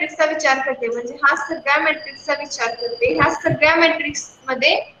ऑगमेंटेड मॅट्रिक्सचा विचार करते म्हणजे हा सगळ्या मॅट्रिक्सचा विचार करते ह्या सगळ्या मॅट्रिक्स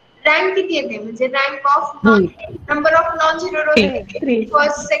मध्ये रँक किती येते म्हणजे rank of number of non zero rose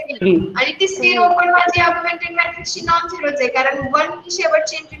first second आणि तिसरी रो पण माझी ऑगमेंटेड मॅट्रिक्सची नॉन झिरोच आहे कारण 1 ही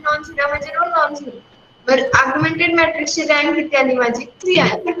शेवटची एंट्री नॉन झिरो म्हणजे रो नॉन झिरो. बरं ऑगमेंटेड मॅट्रिक्सची रँक किती आली माझी 3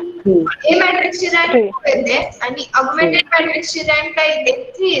 आली. ए मॅट्रिक्सची रँक 2 येते आणि ऑगमेंटेड मॅट्रिक्सची रँक काय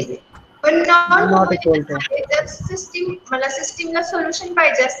येते 3 येते. पण नॉन जर मला सिस्टीमला सोल्युशन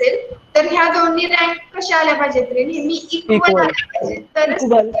पाहिजे असेल तर ह्या दोन्ही रँक कशा आल्या पाहिजेत रे नेहमी इक्वल आल्या पाहिजेत तर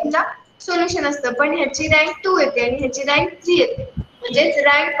सिस्टीमला सोल्युशन असतं. पण ह्याची रँक 2 येते आणि ह्याची रँक 3 येते. म्हणजेच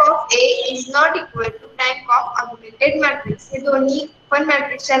rank of A is not equal to rank of augmented matrix. हे दोन्ही पण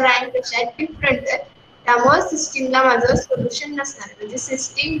मॅट्रिक्सच्या रँक पेक्षा डिफरंट आहेत. त्यामुळे सिस्टीमला माझं सोल्युशन नसणार म्हणजे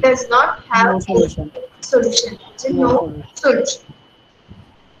system does not have solution म्हणजे नो सोल्युशन.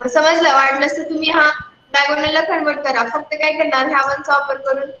 समजलं वाटलंस तर तुम्ही हा डायगोनलला कन्वर्ट करा. फक्त काय करणार ह्या 1 चा वापर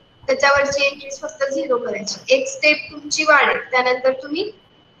करून त्याच्यावरची एंट्रीज फक्त 0 करायची. एक स्टेप तुमची वाढेल त्यानंतर तुम्ही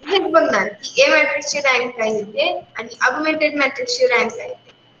हेच बघणार की ए मॅट्रिक्सची रँक काय येते आणि ऑगमेंटेड मॅट्रिक्सची रँक काय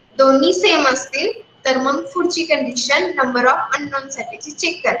येते. दोन्ही सेम असतील तर मग पुढची कंडिशन नंबर ऑफ अननोन साठीची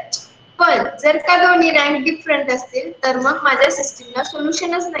चेक करायची. पण जर का दोन्ही रँक डिफरंट असतील तर मग माझ्या सिस्टीमला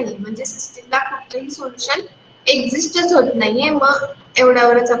सोल्युशनच नाहीये म्हणजे सिस्टीमला कुठलंही सोल्युशन एक्झिस्टच होत नाहीये. मग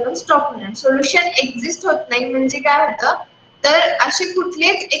एवढ्यावरच आपण स्टॉप होणार. सोल्युशन एक्झिस्ट होत नाही म्हणजे काय होतं तर असे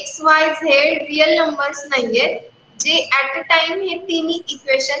कुठलेच XYZ रिअल नंबर्स नाहीयेत जे ऍट अ टाइम हे तिन्ही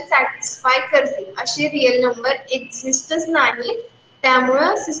इक्वेशन सॅटिस्फाय करतील असे रिअल नंबर एक्झिस्टच नाही.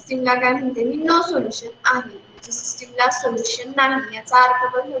 त्यामुळं सिस्टीमला काय म्हणते मी नो सोल्युशन आहे. सिस्टीमला सोल्युशन नाही याचा अर्थ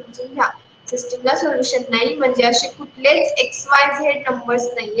पण समजून घ्या. सिस्टीमला सोल्युशन नाही म्हणजे असे कुठलेच XYZ नंबर्स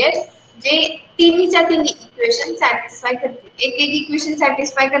नाहीयेत जे तिन्हीच्या तिन्ही इक्वेशन सॅटिस्फाय करतील. एक इक्वेशन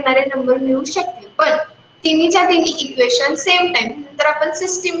सॅटिस्फाय करणारे नंबर मिळू शकतील पण तिन्हीच्या तिन्ही इक्वेशन सेम टाइम नंतर आपण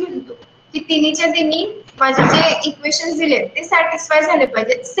सिस्टीम म्हणतो की तिन्हीच्या तिन्ही माझे जे इक्वेशन दिले ते सॅटिस्फाय झाले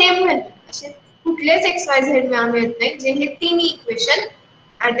पाहिजेत सेम व्हॅल्यू. असे कुठलेच XYZ मिळत नाही जे हे तिन्ही equation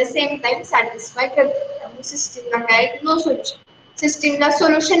at the same time satisfy करतील. त्यामुळे सिस्टीमला काय नो सोल्युशन. सिस्टीमला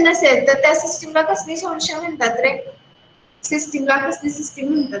सोल्युशन नसेल तर त्या सिस्टीमला कसली सोल्युशन म्हणतात रे? सिस्टीमला कसली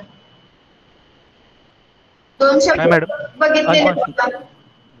सिस्टीम म्हणतात? दोन काय शब्द मॅडम बघितले अनकॉन्सिस्टंट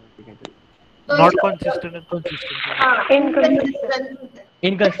दोन नॉट शब्द कॉन्सिस्टंट अँड कन्सिस्टंट. हा इनकन्सिस्टंट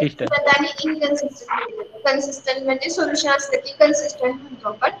इनकन्सिस्टंट. आणि इनकन्सिस्टंट. कन्सिस्टंट म्हणजे सोल्युशन असलं की कन्सिस्टंट म्हणतो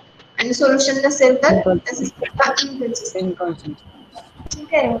आपण आणि सोल्युशन नसेल तर त्या सिस्टीमला इनकन्सिस्टंट.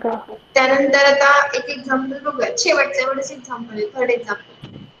 ठीक आहे. त्यानंतर आता एक एक्झाम्पल बघूया. शेवटचं एवढंच एक्झाम्पल आहे. थर्ड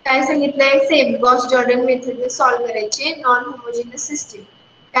एक्झाम्पल काय सांगितलंय same Gauss Jordan method solve करायचे नॉन होमोजिनियस सिस्टीम.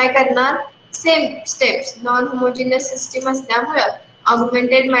 काय करणार same steps non homogeneous system असल्यामुळे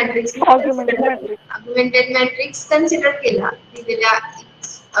ऑगमेंटेड मॅट्रिक्स कन्सिडर केला दिलेल्या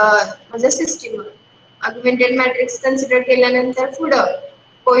माझ्या सिस्टीम ऑगमेंटेड मॅट्रिक्स कन्सिडर केल्यानंतर पुढं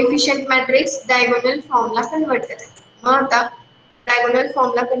कोएफिशियंट मॅट्रिक्स डायगोनल फॉर्मला कन्वर्ट करायचं. मग आता डायगोनल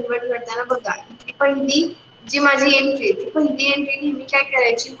फॉर्मला कन्वर्ट करताना बघा पहिली जी माझी एंट्री आहे ती पहिली एंट्री नेहमी काय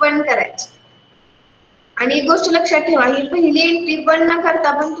करायची 1 करायची. आणि एक गोष्ट लक्षात ठेवा, ही पहिली एंट्री 1 न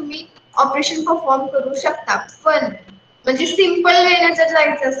करता पण तुम्ही ऑपरेशन परफॉर्म करू शकता. पण म्हणजे सिंपल वेने जर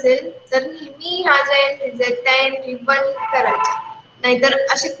जायचं असेल तर नेहमी ह्या ज्या एंट्रीज आहेत त्या एंट्री 1 करायच्या. नाहीतर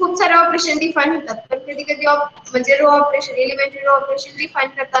असे खूप सारे ऑपरेशन डिफाईन होतात, पण कधी कधी म्हणजे row operation, elementary row operation define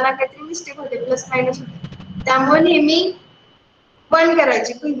करताना काहीतरी मिस्टेक होते, प्लस मायनस होते. त्यामुळे नेहमी 1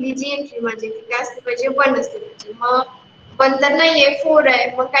 करायची. पहिली जी एंट्री माझी ती काय असते पाहिजे 1 असते पाहिजे. मग 1 तर नाहीये 4 आहे,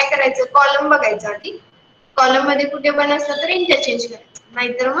 मग काय करायचं कॉलम बघायचा आधी. कॉलम मध्ये कुठे 1 असलं तर इंटरचेंज करायचं,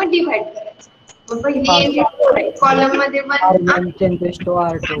 नाहीतर मग डिव्हाइड करायचं. मग पहिली एंट्री 4 आहे, कॉलम मध्ये 1 R1 changes to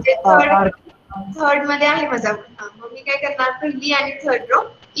R2. Third मध्ये आहे माझा. मग मी काय करणार पहिली आणि थर्ड रो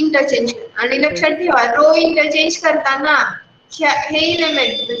इंटरचेंज करणार. आणि लक्षात ठेवा रो इंटरचेंज करताना हे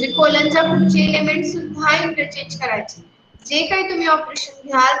इलेमेंट म्हणजे कोलनच्या पुढचे इलेमेंट सुद्धा इंटरचेंज करायचे. जे काही तुम्ही ऑपरेशन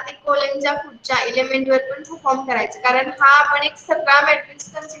घ्याल ते कोलनच्या पुढच्या एलिमेंट वर पण परफॉर्म करायचं, कारण हा आपण एक सगळा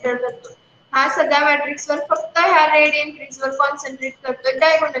मॅट्रिक्स कन्सिडर करतो. हा सगळ्या मॅट्रिक्स वर फक्त ह्या रेड एंट्रीज वर कॉन्सन्ट्रेट करतोय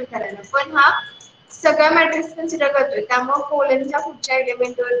डायगोनल करायला, पण हा सगळ्या मॅट्रिक्स कन्सिडर करतोय. त्यामुळे कोलनच्या पुढच्या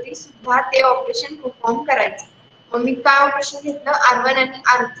एलिमेंट वरती सुद्धा ते ऑपरेशन परफॉर्म करायचं. मग मी काय ऑपरेशन घेतलं R1 आणि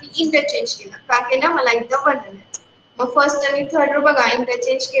R3 इंटरचेंज केलं. का केलं मला इथं 1 आलं. मग फर्स्ट आणि थर्ड रो बघा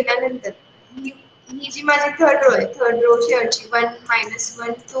इंटरचेंज केल्यानंतर ही जी माझी थर्ड रो आहे, थर्ड रो शेअरची 1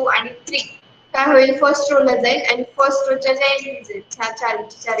 -1 2 आणि 3 काय होईल फर्स्ट रोला जाईल आणि फर्स्ट रोच्या ज्या एंट्रीज आहेत ह्या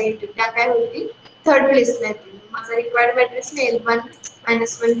 4 एंट्री त्या काय होतील थर्ड प्लेसला येतील. माझा रिक्वायर्ड मॅट्रिक्स मिळेल 1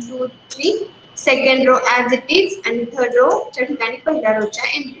 -1 2 3 second row as it is आणि थर्ड रो च्या ठिकाणी पहिल्या रोच्या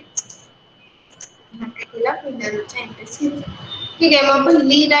एंट्रीज. पहिल्या रोच्या एंट्रीज घेतल्या. ठीक आहे, मग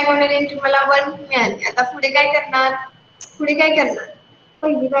पहिली डायगोनल एंट्री मला 1 मिळाली. आता पुढे काय करणार?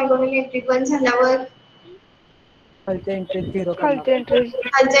 पहिली डायगोनल एंट्री 1 झाल्यावर खालच्या एंट्रीत 0 खालची करणार. एंट्री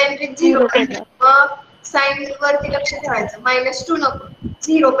खालच्या एंट्रीत 0 झिरो पाहिजे. करणार. मग साइन वरती लक्ष ठेवायचं, -2 नको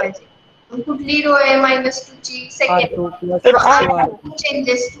 0 पाहिजे. मग कुठली रो आहे -2 ची सेकंड R2 plus तर R2 2R2.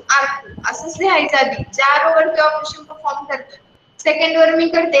 Changes to R2 असंच लिहायचं आधी. ज्या रो वरती ऑपरेशन परफॉर्म करतोय सेकंड वर मी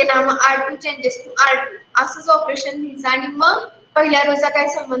करते ना, मग R2 चेंजेस टू R2 असंच ऑपरेशन लिहायचं आणि मग पहिल्या रोचा काय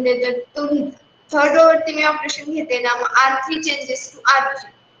संबंध येतो तो लिहायचा. थर्ड रो वरती मी ऑपरेशन घेते ना, मग R3 चेंजेस टू R3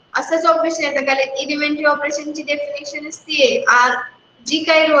 असंच ऑपरेशन येतं. कारण एलिमेंटरी ऑपरेशनची डेफिनेशनच ती आहे. जी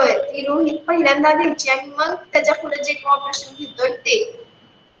काही रो आहे ती रो ही पहिल्यांदा घ्यायची आणि मग त्याच्या पुढे जे ऑपरेशन घेतोय ते.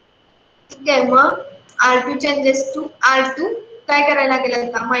 ठीक आहे, मग R2 चेंजेस टू R2 काय करायला लागेल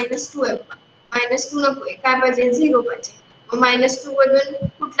आता -2 आहे. -2 नको काय पाहिजे 0 पाहिजे. मग -2 मधून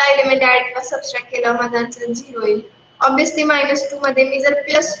कुठला एलिमेंट ऍड किंवा सबट्रॅक्ट केला माझा आन्सर 0 येईल. ऑब्विसली -2 मध्ये मी जर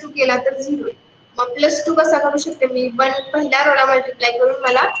 +2 केला तर 0 येईल. मग +2 कसा करू शकते मी? 1 पहिल्या रोला मल्टिप्लाय करून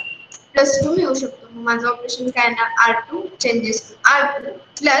मला +2 मिळू शकतो. मग माझं ऑपरेशन काय ना R2 changes to R2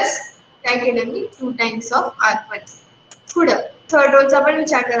 plus काय केलं मी 2 टाइम्स ऑफ R1. पुढं थर्ड रोचा पण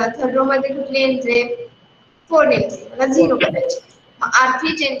विचार करा. थर्ड रो मध्ये कुठली एंट्री आहे 4 एंट्री, मला 0 करायची. मग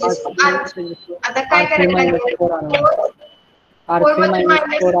R3 changes to R3 R3 changes to आता काय R3 करायला minus लागेल 4R1. 4 R3 मध्ये minus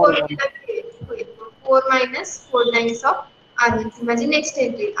 -4 4R1. केलं की होईल. 4 -4 टाइम्स ऑफ R1 ही माझी next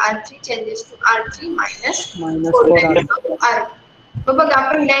entry. R3 changes to R3 Minus 4 4R1. Times of R1. मग बघा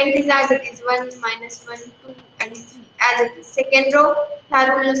पहिल्या एंट्री ऍज इट इज 1 -1 2 आणि 3 as it is. Second row ह्या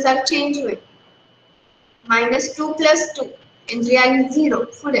रूल नुसार चेंज होईल. -2 + 2 एंट्री आली 0.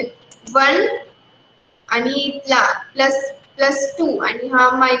 पुढे 1 आणि इथला +2 आणि हा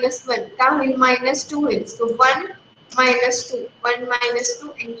 -1 काय होईल -2 होईल. सो 1 -2 1 -2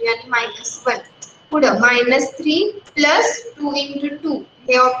 एंट्री आणि -1. पुढं -3 + 2 × 2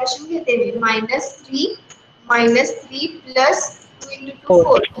 हे ऑपरेशन घेते मी. -3 -3 + 2 × 2 4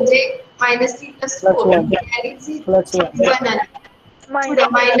 4 म्हणजे -3 + plus 4 1 आणि 0 plus 1 1 आली. पुढं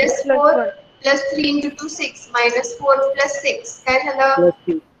 -3 + -4 1 + 3 × 2 6 -4 + 6 काय झालं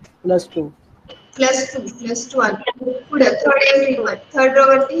plus 2 plus 2 +2 आलं. पुढं थर्ड एंट्री वर थर्ड रो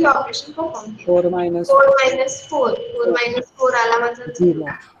वरती हे ऑपरेशन परफॉर्म केलं. 4 minus 4 -4 4 4 -4 आला माझा 0. 0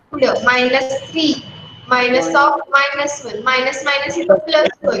 पुढं -3 minus minus of -1 minus minus इथं plus प्लस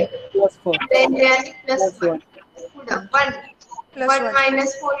होईल. plus 4 एंट्री आली plus +1. 1 पुढं 1 1 +1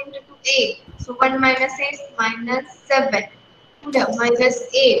 -4 × 2 8. So 1 - 8 -7. पुढं -8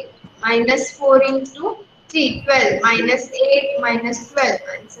 -4 × 3 12 -8 -12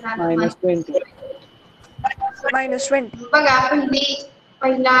 आन्सर आला minus 20 -20 बघा पहिली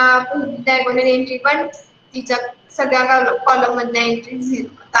डायगोनल एंट्री पण तिच्या सगळ्या कॉलम मधल्या एंट्री 0.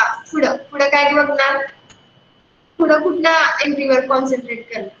 आता पुढं पुढं काय बघणार? पुढं कुठल्या एंट्रीवर कॉन्सन्ट्रेट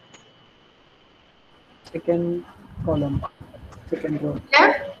करणार? second column second row कुठल्या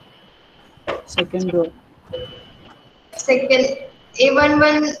second row सेकंड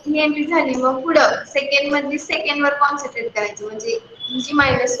A11 ही एंट्री झाली, मग पुढं सेकंड मधली सेकंड वर कॉन्सन्ट्रेट करायचं, म्हणजे जी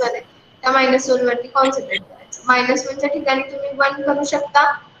 -1 आहे त्या -1 वरती कॉन्सन्ट्रेट करायचं. -1च्या ठिकाणी तुम्ही 1 करू शकता,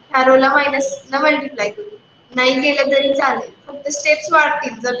 ह्या रोला मायनस न मल्टिप्लाय करू, नाही केलं तरी चालेल, फक्त स्टेप्स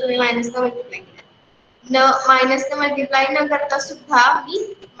वाढतील जर तुम्ही मायनस न मल्टिप्लाय केलं. मायनस ने मल्टिप्लाय न करता सुद्धा मी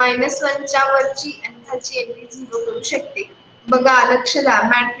 -1च्या वरची आणि खालची एंट्री 0 करू शकते. बघा लक्ष द्या,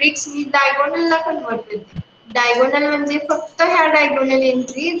 मॅट्रिक्स मी डायगोनलला कन्वर्ट करते. डायगोनल म्हणजे फक्त ह्या डायगोनल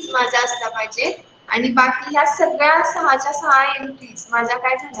एंट्रीज माझ्या असल्या पाहिजे आणि बाकी ह्या सगळ्या 6च्या 6 एंट्रीज माझ्या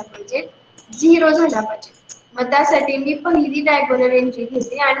काय झाल्या पाहिजे, 0 झाल्या पाहिजे. मग त्यासाठी मी पहिली डायगोनल एंट्री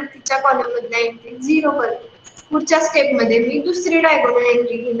घेते आणि तिच्या कॉलम मधल्या एंट्री 0 करते. पुढच्या स्टेप मध्ये मी दुसरी डायगोनल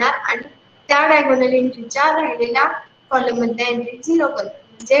एंट्री घेणार आणि त्या डायगोनल एंट्रीच्या राहिलेल्या कॉलम मधल्या एंट्री 0 करणार.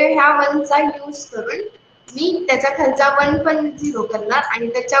 म्हणजे ह्या 1 चा यूज करून मी त्याच्या खालचा 1 पण 0 करणार आणि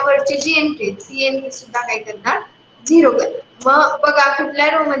त्याच्यावरची जी एंट्री ती एंट्री सुद्धा काय करणार, 0 करणार. मग बघा कुठल्या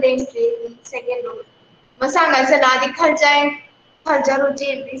रो मध्ये एंट्री, सेकंड रो. मग सांगा चला आधी खालच्या रोची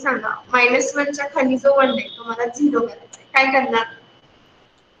एंट्री सांगा. -1च्या खाली जो 1 आहे तो मला 0 करायचा आहे. काय करणार,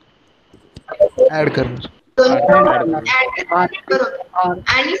 ऍड करणार. दोन ऍड रो करणार. ऍड R3 बरोबर. R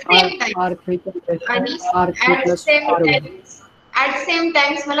आणि R सेम टाइम R3 आणि R3 plus R1. At same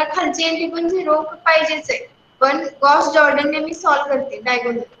times मला खालची एंट्री पण 0 पाहिजेच आहे, पण गॉस जॉर्डनने मी सॉल्व्ह करते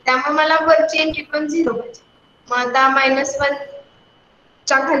डायगोनल, त्यामुळे मला वरची एंट्री पण 0 पाहिजे. मग आता -1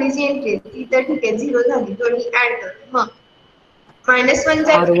 च्या खाली जी एंट्री आहे ती तर ठीक आहे 0 झाली, दोन्ही ऍड करते. मग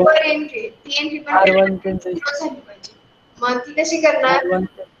 -1च्या R1 वर एंट्री ती एंट्री पण R1 0 झाली पाहिजे. मग ती कशी करणार, R1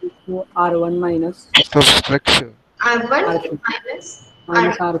 R1 minus subtraction. R1 R3 R2.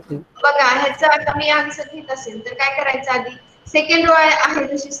 minus R3. बघा ह्याचा आता मी आन्सर घेत असेल तर काय करायचं, आधी सेकंड रो आहे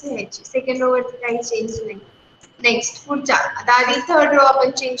तशीच लिहायची, सेकंड रो वरती काही चेंज नाही. नेक्स्ट पुढच्या, आता आधी थर्ड रो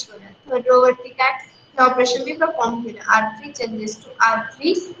आपण चेंज करूया. थर्ड रो वरती काय हे ऑपरेशन मी परफॉर्म केलं, R3 changes to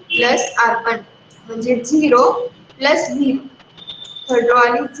R3 plus R1 म्हणजे 0 प्लस 0. थर्ड रो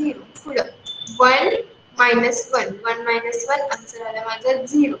आली 0, पुढं 1 minus 1 1 minus 1 आन्सर आला माझा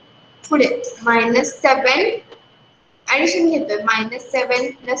 0. पुढे -7 ऍडिशन घेतोय,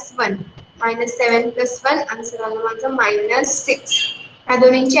 -7 plus 1 -7 plus 1 आन्सर आला माझा -6. ह्या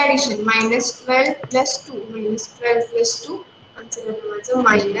दोन्हींची ऍडिशन -12 plus 2 -12 plus 2 आन्सर आला माझा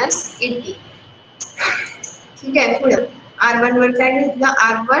 -18. ठीक आहे. पुढे R1 वर काय घेतलं,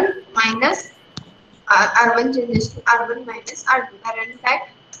 R1 minus R1 changes to R1 minus R2, कारण काय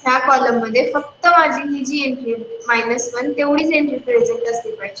ह्या कॉलम मध्ये फक्त माझी ही जी एंट्री -1 तेवढीच एंट्री प्रेझेंट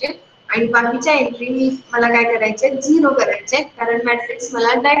असली पाहिजे आणि बाकीच्या एंट्री मला काय करायचे, 0 करायचे, कारण मॅट्रिक्स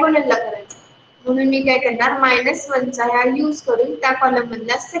मला डायगोनलला करायचा. म्हणून मी काय करणार, -1चा ह्या यूज करून त्या कॉलम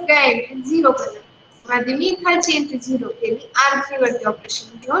मधल्या सगळ्या एंट्री 0 करणार. आधी मी खालची एंट्री 0 केली R3 वरती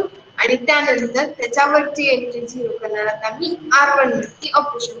ऑपरेशन घेऊन आणि त्यानंतर त्याच्यावरची एंट्री 0 करणार आता मी R1 वरती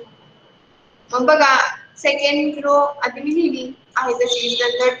ऑपरेशन. मग बघा सेकंड रो आधी मी लिहिली आहे तशी,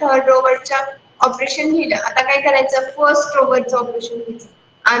 नंतर थर्ड रो वरच्या ऑपरेशन लिहिलं. आता काय करायचं, फर्स्ट रो वरचं ऑपरेशन घ्यायचं,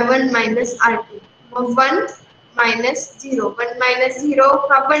 R1 minus R2. मग 1 minus 0 1 minus 0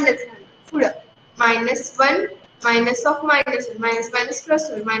 हा 1च झाला. पुढं -1 minus of -1 minus plus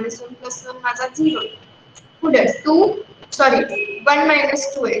 1 -1 plus 1 माझा 0. पुढे 2 सॉरी 1 minus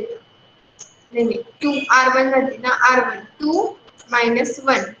 2 आहे, नाही 2 R1 झाली ना, R1 2 minus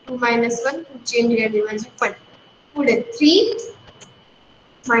 1 2 minus 1 पुढची एंट्री आली माझी 1. पुढे 3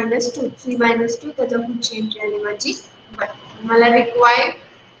 minus 2 3 minus 2 त्याच्या पुढची एंट्री आली माझी 1. मला रिक्वायर्ड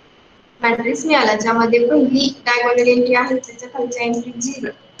मॅट्रिक्स मिळाला, ज्यामध्ये पहिली डायगोनल एंट्री आहे त्याच्या खालच्या एंट्री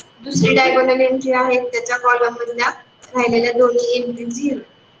 0, दुसरी डायगोनल एंट्री आहे त्याच्या कॉलम मधल्या राहिलेल्या दोन्ही एंट्री 0.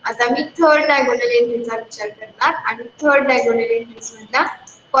 आता मी थर्ड डायगोनल एंट्रीचा विचार करणार आणि थर्ड डायगोनल एंट्रीज मधल्या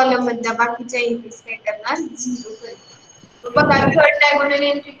कॉलम मधल्या बाकीच्या एंट्रीज काय करणार, 0 करणार. बघा थर्ड डायगोनल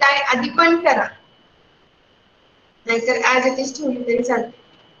एंट्री काय आधी पण करा, नाहीतर ऍज इट इज ठेवली तरी चालते.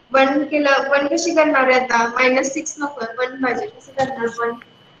 1 केलं, 1 कशी करणार आहे आता, -6 नको 1 पाहिजे, कसं करणार 1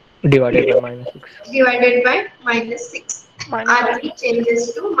 divided by -6. divided by -6. -6. R3 changes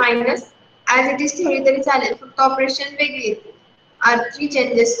to minus, as it is ठेवली तरी चालेल, फक्त ऑपरेशन वेगळी येते. R3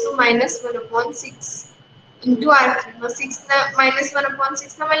 changes to -1/6 into R3. मग 6 ना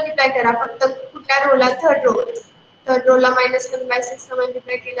 -1/6 ना मल्टिप्लाय करा, फक्त कुठल्या रोला, थर्ड रोला -1/6 ना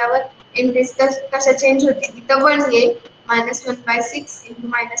मल्टिप्लाय केल्यावर एंट्रीज कशा चेंज होतील, इथं 1 येईल, -1/6 into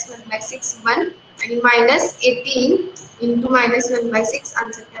 -1/6 1 आणि -18 into -1/6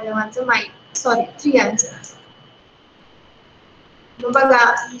 आन्सर केलं माझं सॉरी 3 आन्सर. मग बघा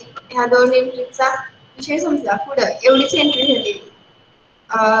ह्या दोन एंट्रीचा विषय संपला. पुढे एवढीच एंट्री झाली,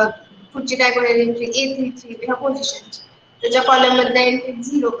 पुढची डायगोनल एंट्री A33 ह्या पोझिशनची, त्याच्या कॉलम मधल्या एंट्री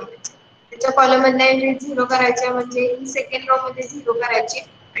 0 करायच्या, च्या कॉलम मधल्या एंट्री 0 करायच्या म्हणजे ही सेकंड रो मध्ये 0 करायची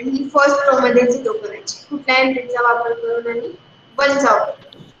आणि ही फर्स्ट रो मध्ये 0 करायची. कुठल्या एंट्रीचा वापर करून आणि 1 चा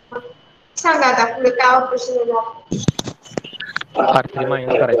वापर. सांगा आता पुढे काय ऑपरेशन आहे. R3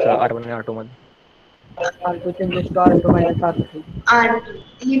 मायनस करायचं R1 आणि R2 मध्ये. R2 changes to R2 minus R3. आणि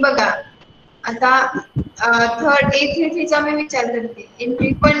ही बघा आता थर्ड A3 चा मी विचार करते.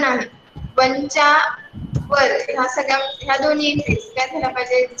 एंट्री 1 आहे. 1 च्या वर ह्या दोन्ही एंट्रीज काय झाल्या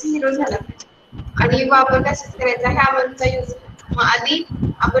पाहिजे 0 झाला पाहिजे. आणि वापर कशाच करायचा ह्या 1 चा यूज. मग आधी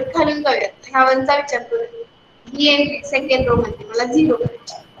आपण खालून जाऊयात. ह्या 1 चा विचार करू. ही एंट्री सेकंड रो मध्ये मला 0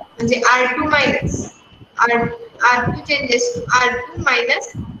 करायची. म्हणजे R2 minus R2 changes to R2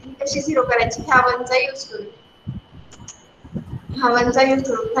 minus ही कशी 0 करायची ह्या 1 चा यूज करू. ह्या 1 चा यूज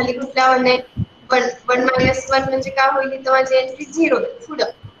करू. खाली कुठल्या 1 आहे 1 मायनस 1 म्हणजे काय होईल तर माझी एंट्री 0 पुढं.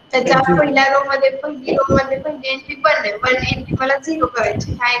 त्याच्या पहिल्या रो मध्ये पहिली एंट्री 1 आहे. 1 एंट्री मला 0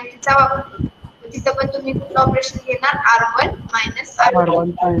 करायची. ह्या एंट्रीचा वापर करू. तिथं पण तुम्ही कुठलं ऑपरेशन घेणार R1 minus R2.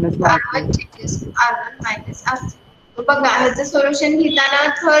 R1 minus R1 R3. Changes to R1 minus R3. बघा ह्याचं सोल्युशन घेताना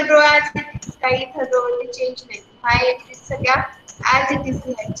थर्ड रो काही थर्ड रो मध्ये चेंज नाही. ह्या एंट्री सगळ्या ऍज इट इज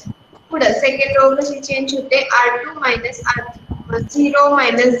लिहायच्या. पुढे सेकंड रो कशी चेंज होते R2 minus R3. 0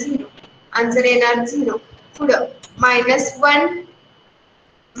 minus 0 answer येणार 0. पुढं मायनस 1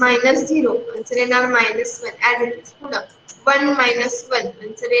 मायनस 0 आन्सर येणार मायनस 1 ऍज इट इज. पुढं 1 मायनस 1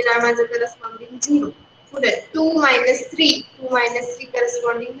 आन्सर येणार माझं करस्पॉन्डिंग 0. पुढे 2 मायनस 3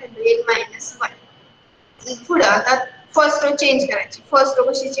 करस्पॉन्डिंग व्हॅल्यू येईल मायनस 1. पुढे आता फर्स्ट रो चेंज करायची. फर्स्ट रो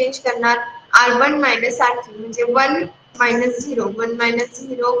कशी चेंज करणार R1 मायनस R3 म्हणजे 1 मायनस 0 1 मायनस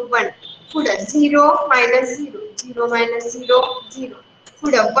 0 1. पुढे 0 मायनस 0 0 मायनस 0 0.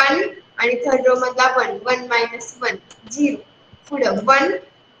 पुढे 1 आणि थर्ड रो मधला 1 1 मायनस 1 0. पुढे 1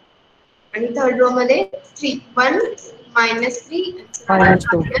 आणि थर्ड रो मध्ये 3 1 मायनस 3 Minus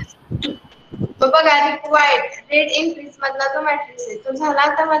 2. बघा रिक्वायर्ड रेड इनक्रीज मधला जो मॅट्रिक्स आहे तो झाला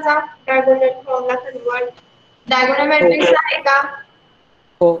आता माझा डायगोनल फॉर्मला कन्वर्ट. डायगोनल मॅट्रिक्स आहे का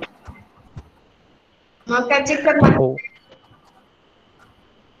हो. मग काय चेक करणार हो.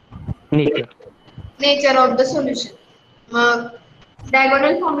 Nature. Nature of the solution. मग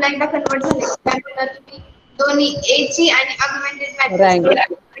डायगोनल फॉर्मला एकदा कन्वर्ट झाले काय करणार तुम्ही दोन्ही A ची आणि ऑगमेंटेड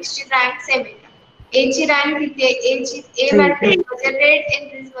मॅट्रिक्स ची रँक सेम आहे. A ची रँक किती आहे A ची A 3. मॅट्रिक्स म्हणजे रेड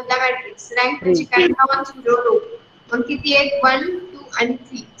एंट्रीज मधला मॅट्रिक्स रँक त्याची 3. काय नॉन झिरो रो. मग किती आहे 1 2 आणि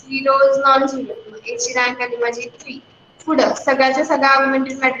 3 3 रोज नॉन झिरो. मग A ची रँक आली माझी 3. पुढे सगळ्याच्या सगळ्या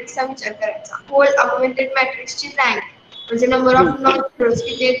ऑगमेंटेड मॅट्रिक्सचा विचार करायचा. होल ऑगमेंटेड मॅट्रिक्सची रँक म्हणजे नंबर ऑफ 3. नॉन झिरोज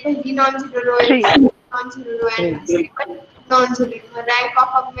किती आहेत पहिली नॉन झिरो रो आहे 3. नॉन झिरो रो आहे 3. दुसरी पण नॉन झिरो. मग रँक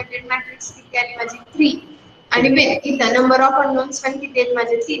ऑफ ऑगमेंटेड मॅट्रिक्स किती आली माझी 3. आणि इथं नंबर ऑफ अननोन्स पण किती आहेत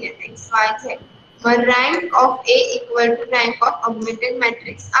माझे 3 आहेत x y z. मग rank of A equal to rank of augmented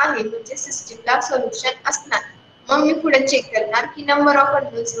matrix आहे म्हणजे सिस्टीमला सोल्युशन असणार. मग मी पुढे चेक करणार की नंबर ऑफ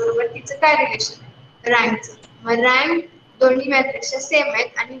अननोन्स बरोबर तिचं काय रिलेशन आहे रँकचं. मग रँक दोन्ही मॅट्रिक्सच्या सेम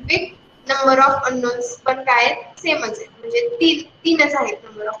आहेत आणि विथ नंबर ऑफ अननोन्स पण काय सेमच आहे म्हणजे तीनच आहेत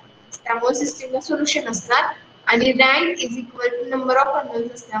नंबर ऑफ अननोन्स. त्यामुळे सिस्टीमला सोल्युशन असणार आणि rank is equal to number of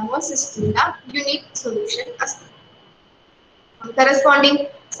unknowns असल्यामुळे सिस्टीमला युनिक सोल्युशन असणार. करस्पॉन्डिंग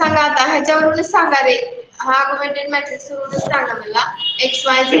सांगा आता ह्याच्यावरूनच सांगा रे. हा ऑगमेंटेड मॅट्रिक्स वरूनच सांगा मला x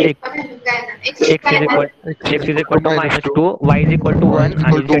y z X value काय ना x ची X काय is ना equal X is equal to minus minus 2, 2, Y is equal to y 1 is equal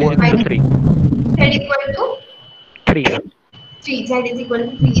आणि to Z is 1. equal to 3. z equal to 3. 3 z is equal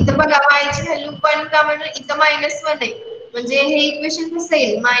to 3. इथं बघा y ची value 1 का म्हणजे इथं -1 आहे. म्हणजे हे इक्वेशन कसं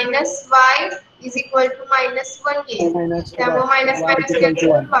येईल -y इज इक्वल टू -1 येईल. Minus त्यामुळे minus y is minus equal to cancel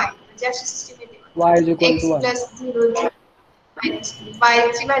 1. y म्हणजे अशी सिस्टीम येते. Y is equal x to 1. Plus 0 minus 2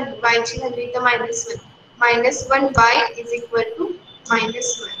 y ची व्हॅल्यू इथं -1 -1 y is equal to -1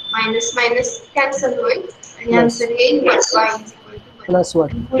 minus minus cancel होईल आणि Plus. आन्सर येईल 1 y is equal to 1 Plus 1.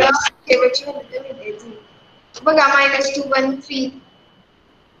 आणि पुढे शेवटची व्हॅल्यू मिळते बघा -2 1 3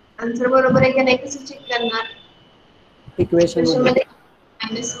 आन्सर बरोबर आहे का नाही कसं चेक करणार Equation इक्वेशन मध्ये.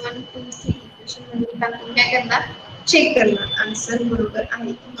 मध्ये -1 2 3 इक्वेशन मध्ये टाकून काय करणार चेक करणार आन्सर बरोबर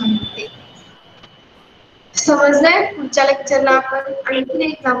आहे की नाही ते. समजलंय. पुढच्या लेक्चरला आपण आणखी एक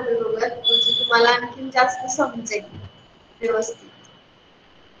एक्झाम्पल बघूया म्हणजे तुम्हाला आणखी जास्त समजेल व्यवस्थित.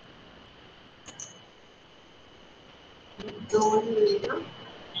 2 मिनिट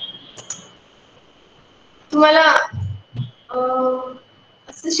तुम्हाला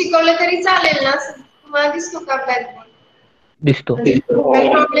असं शिकवलं तरी चालेल ना तुम्हाला दिसतो का ब्लॅकबोर्ड दिसतो. काही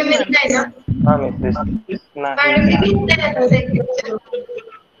प्रॉब्लेम येत नाही ना हा मिस दिसतो. नाही. मॅडम मी घेतलंय ना एक लेक्चर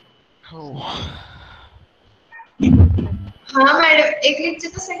हो. हा मॅडम एक लेक्चर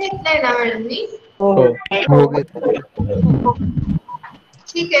तसं घेतलंय ना मॅडम मी हो हो. हो. हो घेतलं.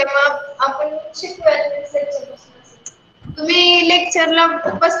 ठीक आहे, मग आपण शिकूया next lecture पासून. तुम्ही लेक्चरला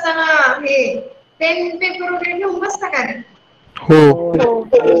बसताना हे पेन पेपर वगैरे घेऊन बसता का रे? हो.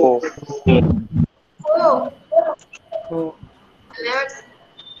 हो. हो. हो. मला वाटतं